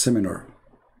doing a seminar,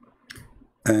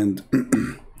 and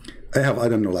I have, I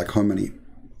don't know, like how many.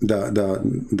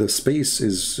 The space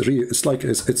is real. It's like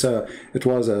it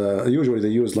was usually they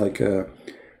use like you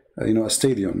know, a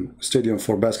stadium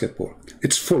for basketball.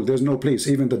 It's full. There's no place.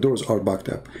 Even the doors are backed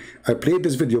up. I played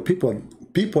this video.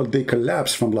 People they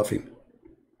collapse from laughing.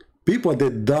 People, they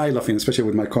die laughing, especially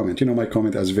with my comment. You know, my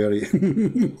comment is very...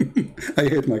 I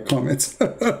hate my comments.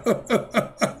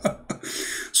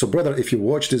 So, brother, if you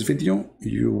watch this video,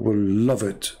 you will love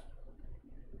it.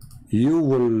 You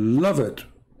will love it.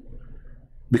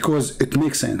 Because it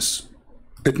makes sense.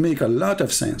 It makes a lot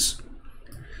of sense.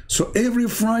 So, every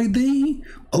Friday,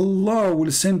 Allah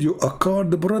will send you a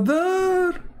card,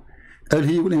 brother. And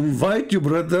He will invite you,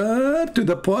 brother, to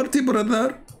the party,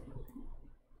 brother.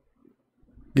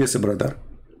 Yes, brother.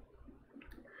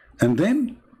 And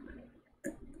then,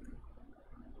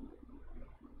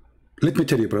 let me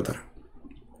tell you, brother,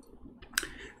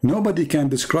 nobody can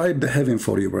describe the heaven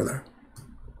for you, brother.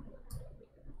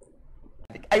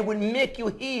 I will make you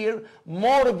hear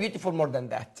more beautiful more than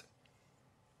that.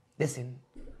 Listen,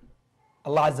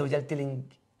 Allah Azza wa Jal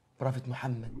telling Prophet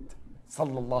Muhammad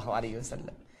sallallahu alayhi wa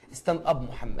sallam, stand up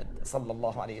Muhammad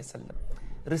sallallahu alayhi wa sallam,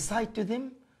 recite to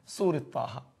them Surah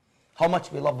Taha. How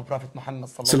much we love the Prophet Muhammad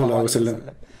sallallahu alaihi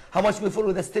wasallam. How much we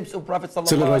follow the steps of Prophet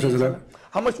sallallahu alaihi wasallam.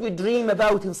 How much we dream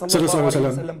about him sallallahu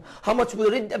alaihi wasallam. How much we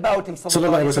read about him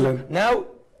sallallahu alaihi wasallam. Now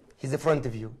he's in front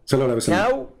of you.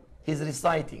 Now he's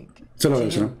reciting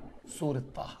Surah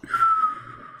Taha.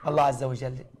 Allah Azza wa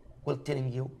Jalla will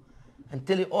telling you and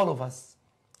telling all of us,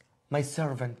 my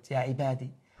servant, ya ibadi,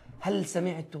 هل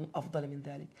سمعتم أفضل من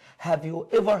ذلك? Have you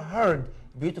ever heard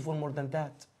beautiful more than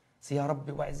that? Say, Ya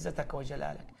Rabbi wa izzataka wa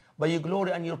jalalak. By your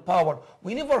glory and your power,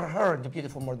 we never heard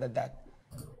beautiful more than that.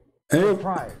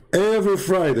 Every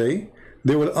Friday,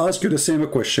 they will ask you the same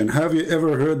question. Have you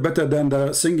ever heard better than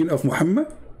the singing of Muhammad?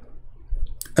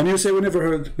 And you say, we never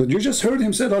heard. But you just heard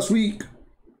him say last week.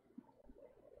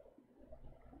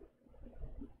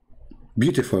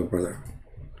 Beautiful, brother.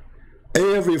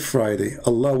 Every Friday,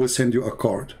 Allah will send you a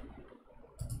card.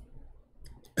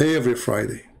 Every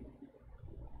Friday.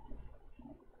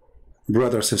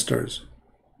 Brothers, sisters,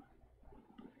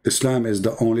 Islam is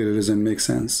the only religion makes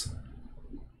sense.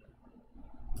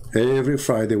 Every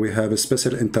Friday we have a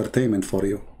special entertainment for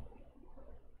you.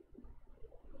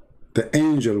 The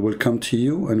angel will come to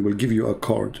you and will give you a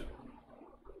card.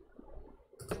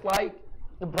 Just like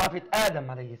the Prophet Adam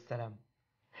alayhi salam.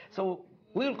 So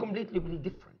we will completely be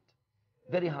different.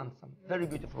 Very handsome, very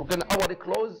beautiful. Our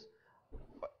clothes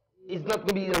is not going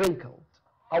to be wrinkled.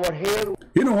 Our hair...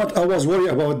 You know what? I was worried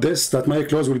about this, that my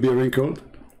clothes will be wrinkled.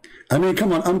 I mean,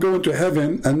 come on, I'm going to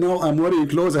heaven, and now I'm wearing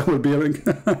clothes that will be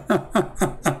wrinkled.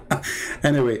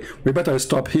 Anyway, we better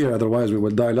stop here, otherwise we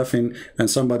will die laughing, and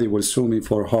somebody will sue me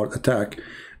for heart attack.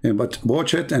 But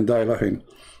watch it and die laughing.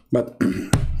 But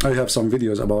I have some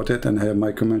videos about it, and I have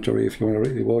my commentary if you want to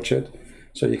really watch it,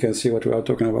 so you can see what we are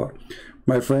talking about.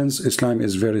 My friends, Islam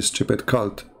is very stupid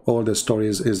cult. All the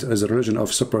stories is a religion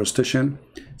of superstition,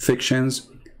 fictions.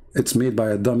 It's made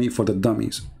by a dummy for the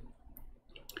dummies.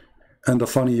 And the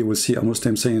funny, you will see a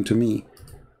Muslim saying to me,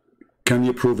 can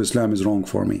you prove Islam is wrong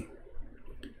for me?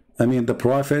 I mean, the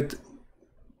Prophet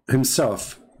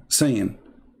himself saying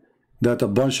that a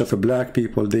bunch of black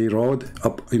people, they rode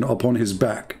up, upon his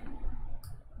back,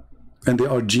 and they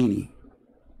are genie.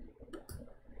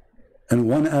 And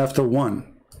one after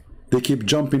one, they keep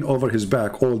jumping over his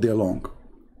back all day long.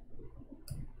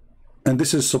 And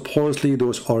this is supposedly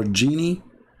those are genie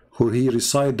who he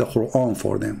recite the Quran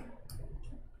for them.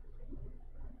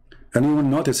 And you will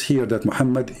notice here that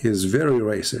Muhammad is very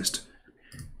racist.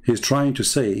 He's trying to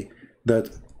say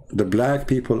that the black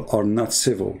people are not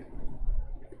civil.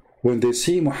 When they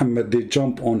see Muhammad, they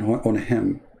jump on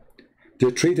him.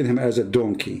 They treated him as a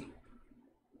donkey.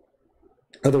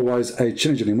 Otherwise, I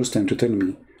challenge any Muslim to tell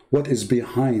me what is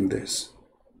behind this.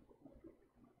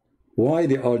 Why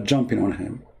they are jumping on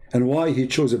him, and why he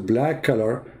chose a black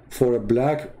color for a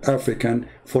black African,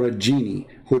 for a genie,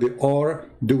 who they are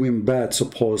doing bad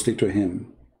supposedly to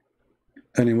him.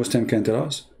 Any Muslim can tell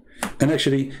us? And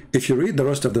actually, if you read the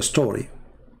rest of the story,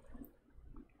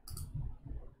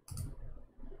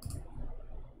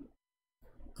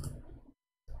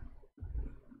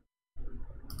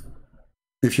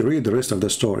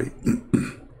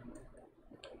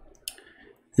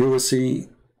 you will see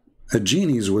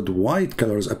genies with white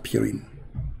colors appearing,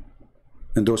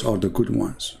 and those are the good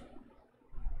ones.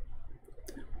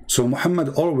 So Muhammad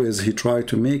always, he tried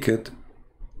to make it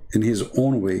in his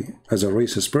own way as a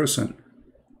racist person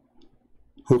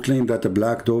who claimed that the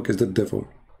black dog is the devil.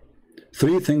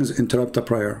 3 things interrupt the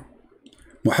prayer.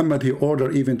 Muhammad, he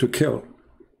ordered even to kill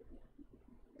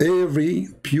every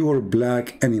pure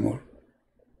black animal.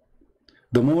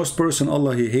 The most person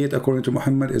Allah he hate according to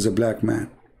Muhammad is a black man.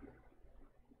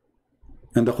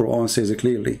 And the Quran says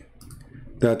clearly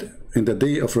that in the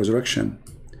day of resurrection,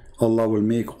 Allah will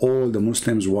make all the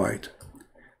Muslims white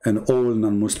and all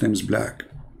non-Muslims black.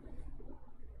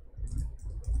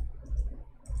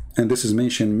 And this is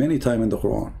mentioned many times in the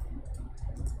Quran.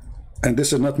 And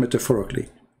this is not metaphorically.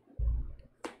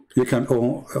 You can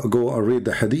go and read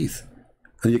the hadith,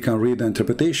 and you can read the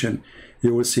interpretation.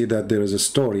 You will see that there is a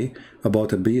story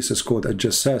about a beast. It's called a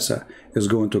Jassasa. Is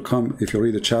going to come if you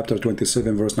read the chapter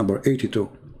 27, verse number 82.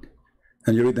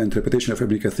 And you read the interpretation of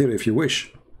Ibn Kathir if you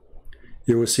wish.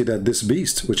 You will see that this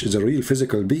beast, which is a real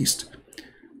physical beast,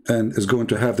 and is going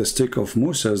to have the stick of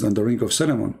Moses and the ring of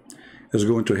Solomon, is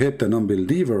going to hit the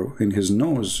non-believer in his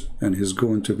nose, and he's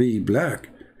going to be black,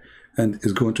 and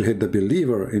is going to hit the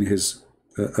believer in his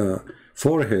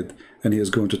forehead, and he is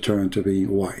going to turn to be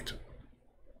white.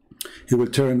 He will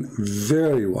turn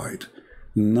very white,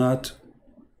 not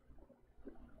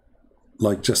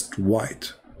like just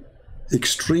white,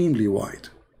 extremely white.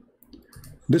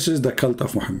 This is the cult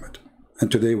of Muhammad,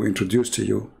 and today we introduce to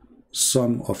you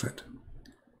some of it.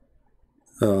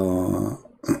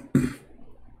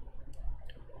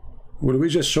 Well, we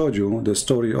just showed you the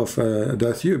story of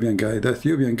the Ethiopian guy. The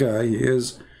Ethiopian guy, he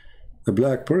is a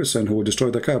black person who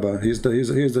destroyed the Kaaba. He's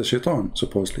the shaitan,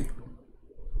 supposedly.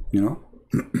 You know?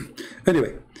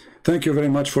 Anyway, thank you very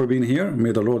much for being here.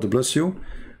 May the Lord bless you.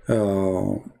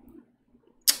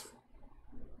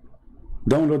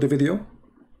 Download the video,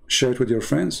 share it with your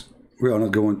friends. We are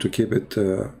not going to keep it.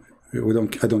 I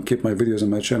don't keep my videos on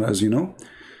my channel, as you know.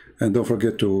 And don't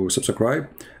forget to subscribe.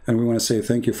 And we want to say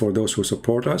thank you for those who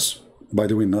support us by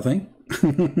doing nothing.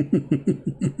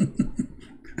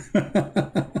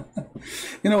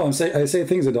 You know, I say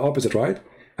things in the opposite, right?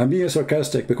 I'm being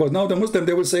sarcastic because now the Muslim,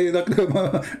 they will say that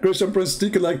Christian Prince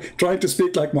speaking like, trying to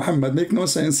speak like Muhammad, make no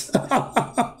sense.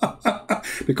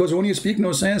 Because when you speak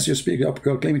no sense, you speak up,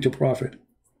 you're claiming to profit.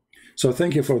 So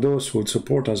thank you for those who would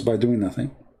support us by doing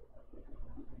nothing.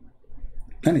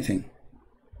 Anything.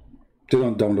 They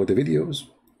don't download the videos,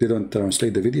 they don't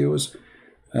translate the videos,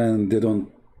 and they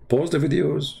don't post the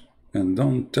videos, and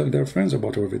don't tell their friends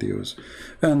about our videos,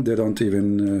 and they don't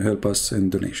even help us in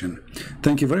donation.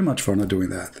 Thank you very much for not doing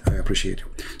that. I appreciate you.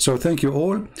 So thank you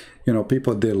all. You know,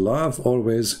 people, they love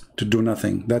always to do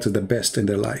nothing. That is the best in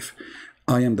their life.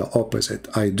 I am the opposite.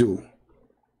 I do.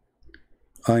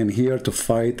 I am here to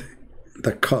fight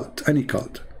the cult, any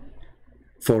cult.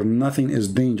 For nothing is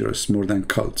dangerous more than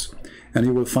cults. And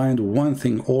you will find one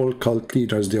thing all cult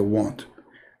leaders, they want: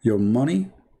 your money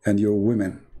and your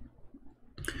women.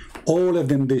 All of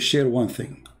them, they share one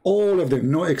thing. All of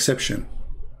them, no exception.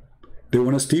 They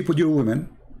want to sleep with your women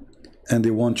and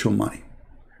they want your money.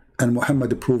 And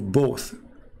Muhammad proved both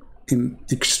in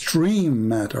extreme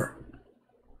matter.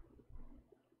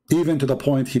 Even to the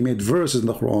point he made verses in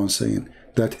the Quran saying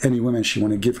that any woman she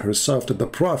want to give herself to the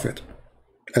Prophet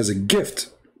as a gift.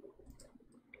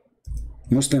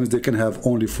 Muslims, they can have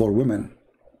only 4 women.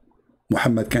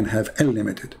 Muhammad can have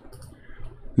unlimited.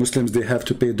 Muslims, they have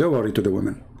to pay dowry to the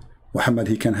women. Muhammad,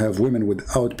 he can have women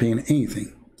without paying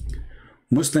anything.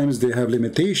 Muslims, they have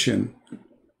limitation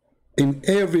in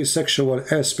every sexual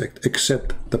aspect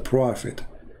except the Prophet.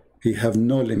 He have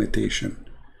no limitation.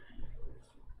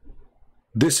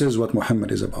 This is what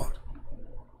Muhammad is about.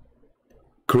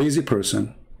 Crazy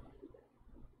person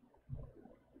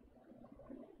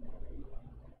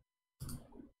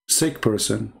sick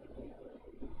person,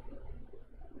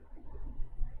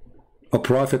 a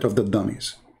prophet of the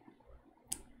dummies.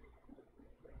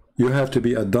 You have to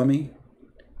be a dummy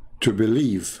to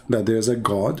believe that there is a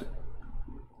God.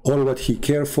 All what he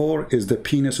cares for is the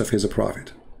penis of his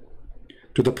prophet.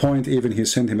 To the point even he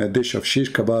sent him a dish of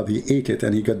shish kebab, he ate it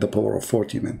and he got the power of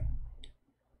 40 men.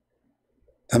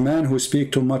 A man who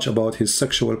speaks too much about his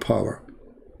sexual power,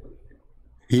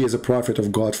 he is a prophet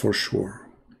of God for sure.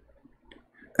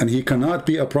 And he cannot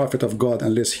be a prophet of God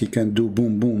unless he can do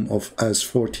boom boom of as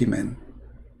 40 men.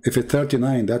 If it's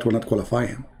 39, that will not qualify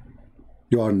him.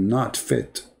 You are not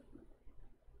fit.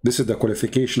 This is the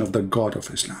qualification of the God of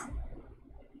Islam.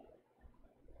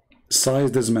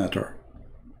 Size does matter.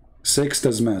 Sex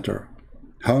does matter.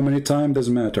 How many times does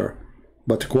matter.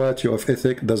 But quality of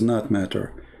ethic does not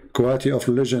matter. Quality of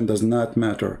religion does not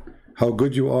matter. How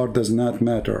good you are does not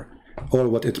matter. All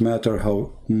what it matters,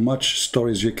 how much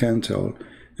stories you can tell,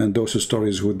 and those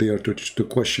stories who dare to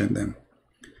question them.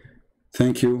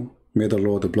 Thank you. May the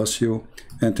Lord bless you,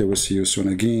 and I will see you soon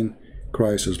again.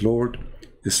 Christ is Lord.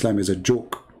 Islam is a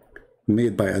joke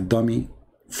made by a dummy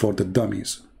for the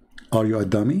dummies. Are you a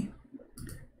dummy?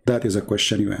 That is a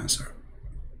question you answer.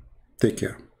 Take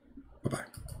care. Bye-bye.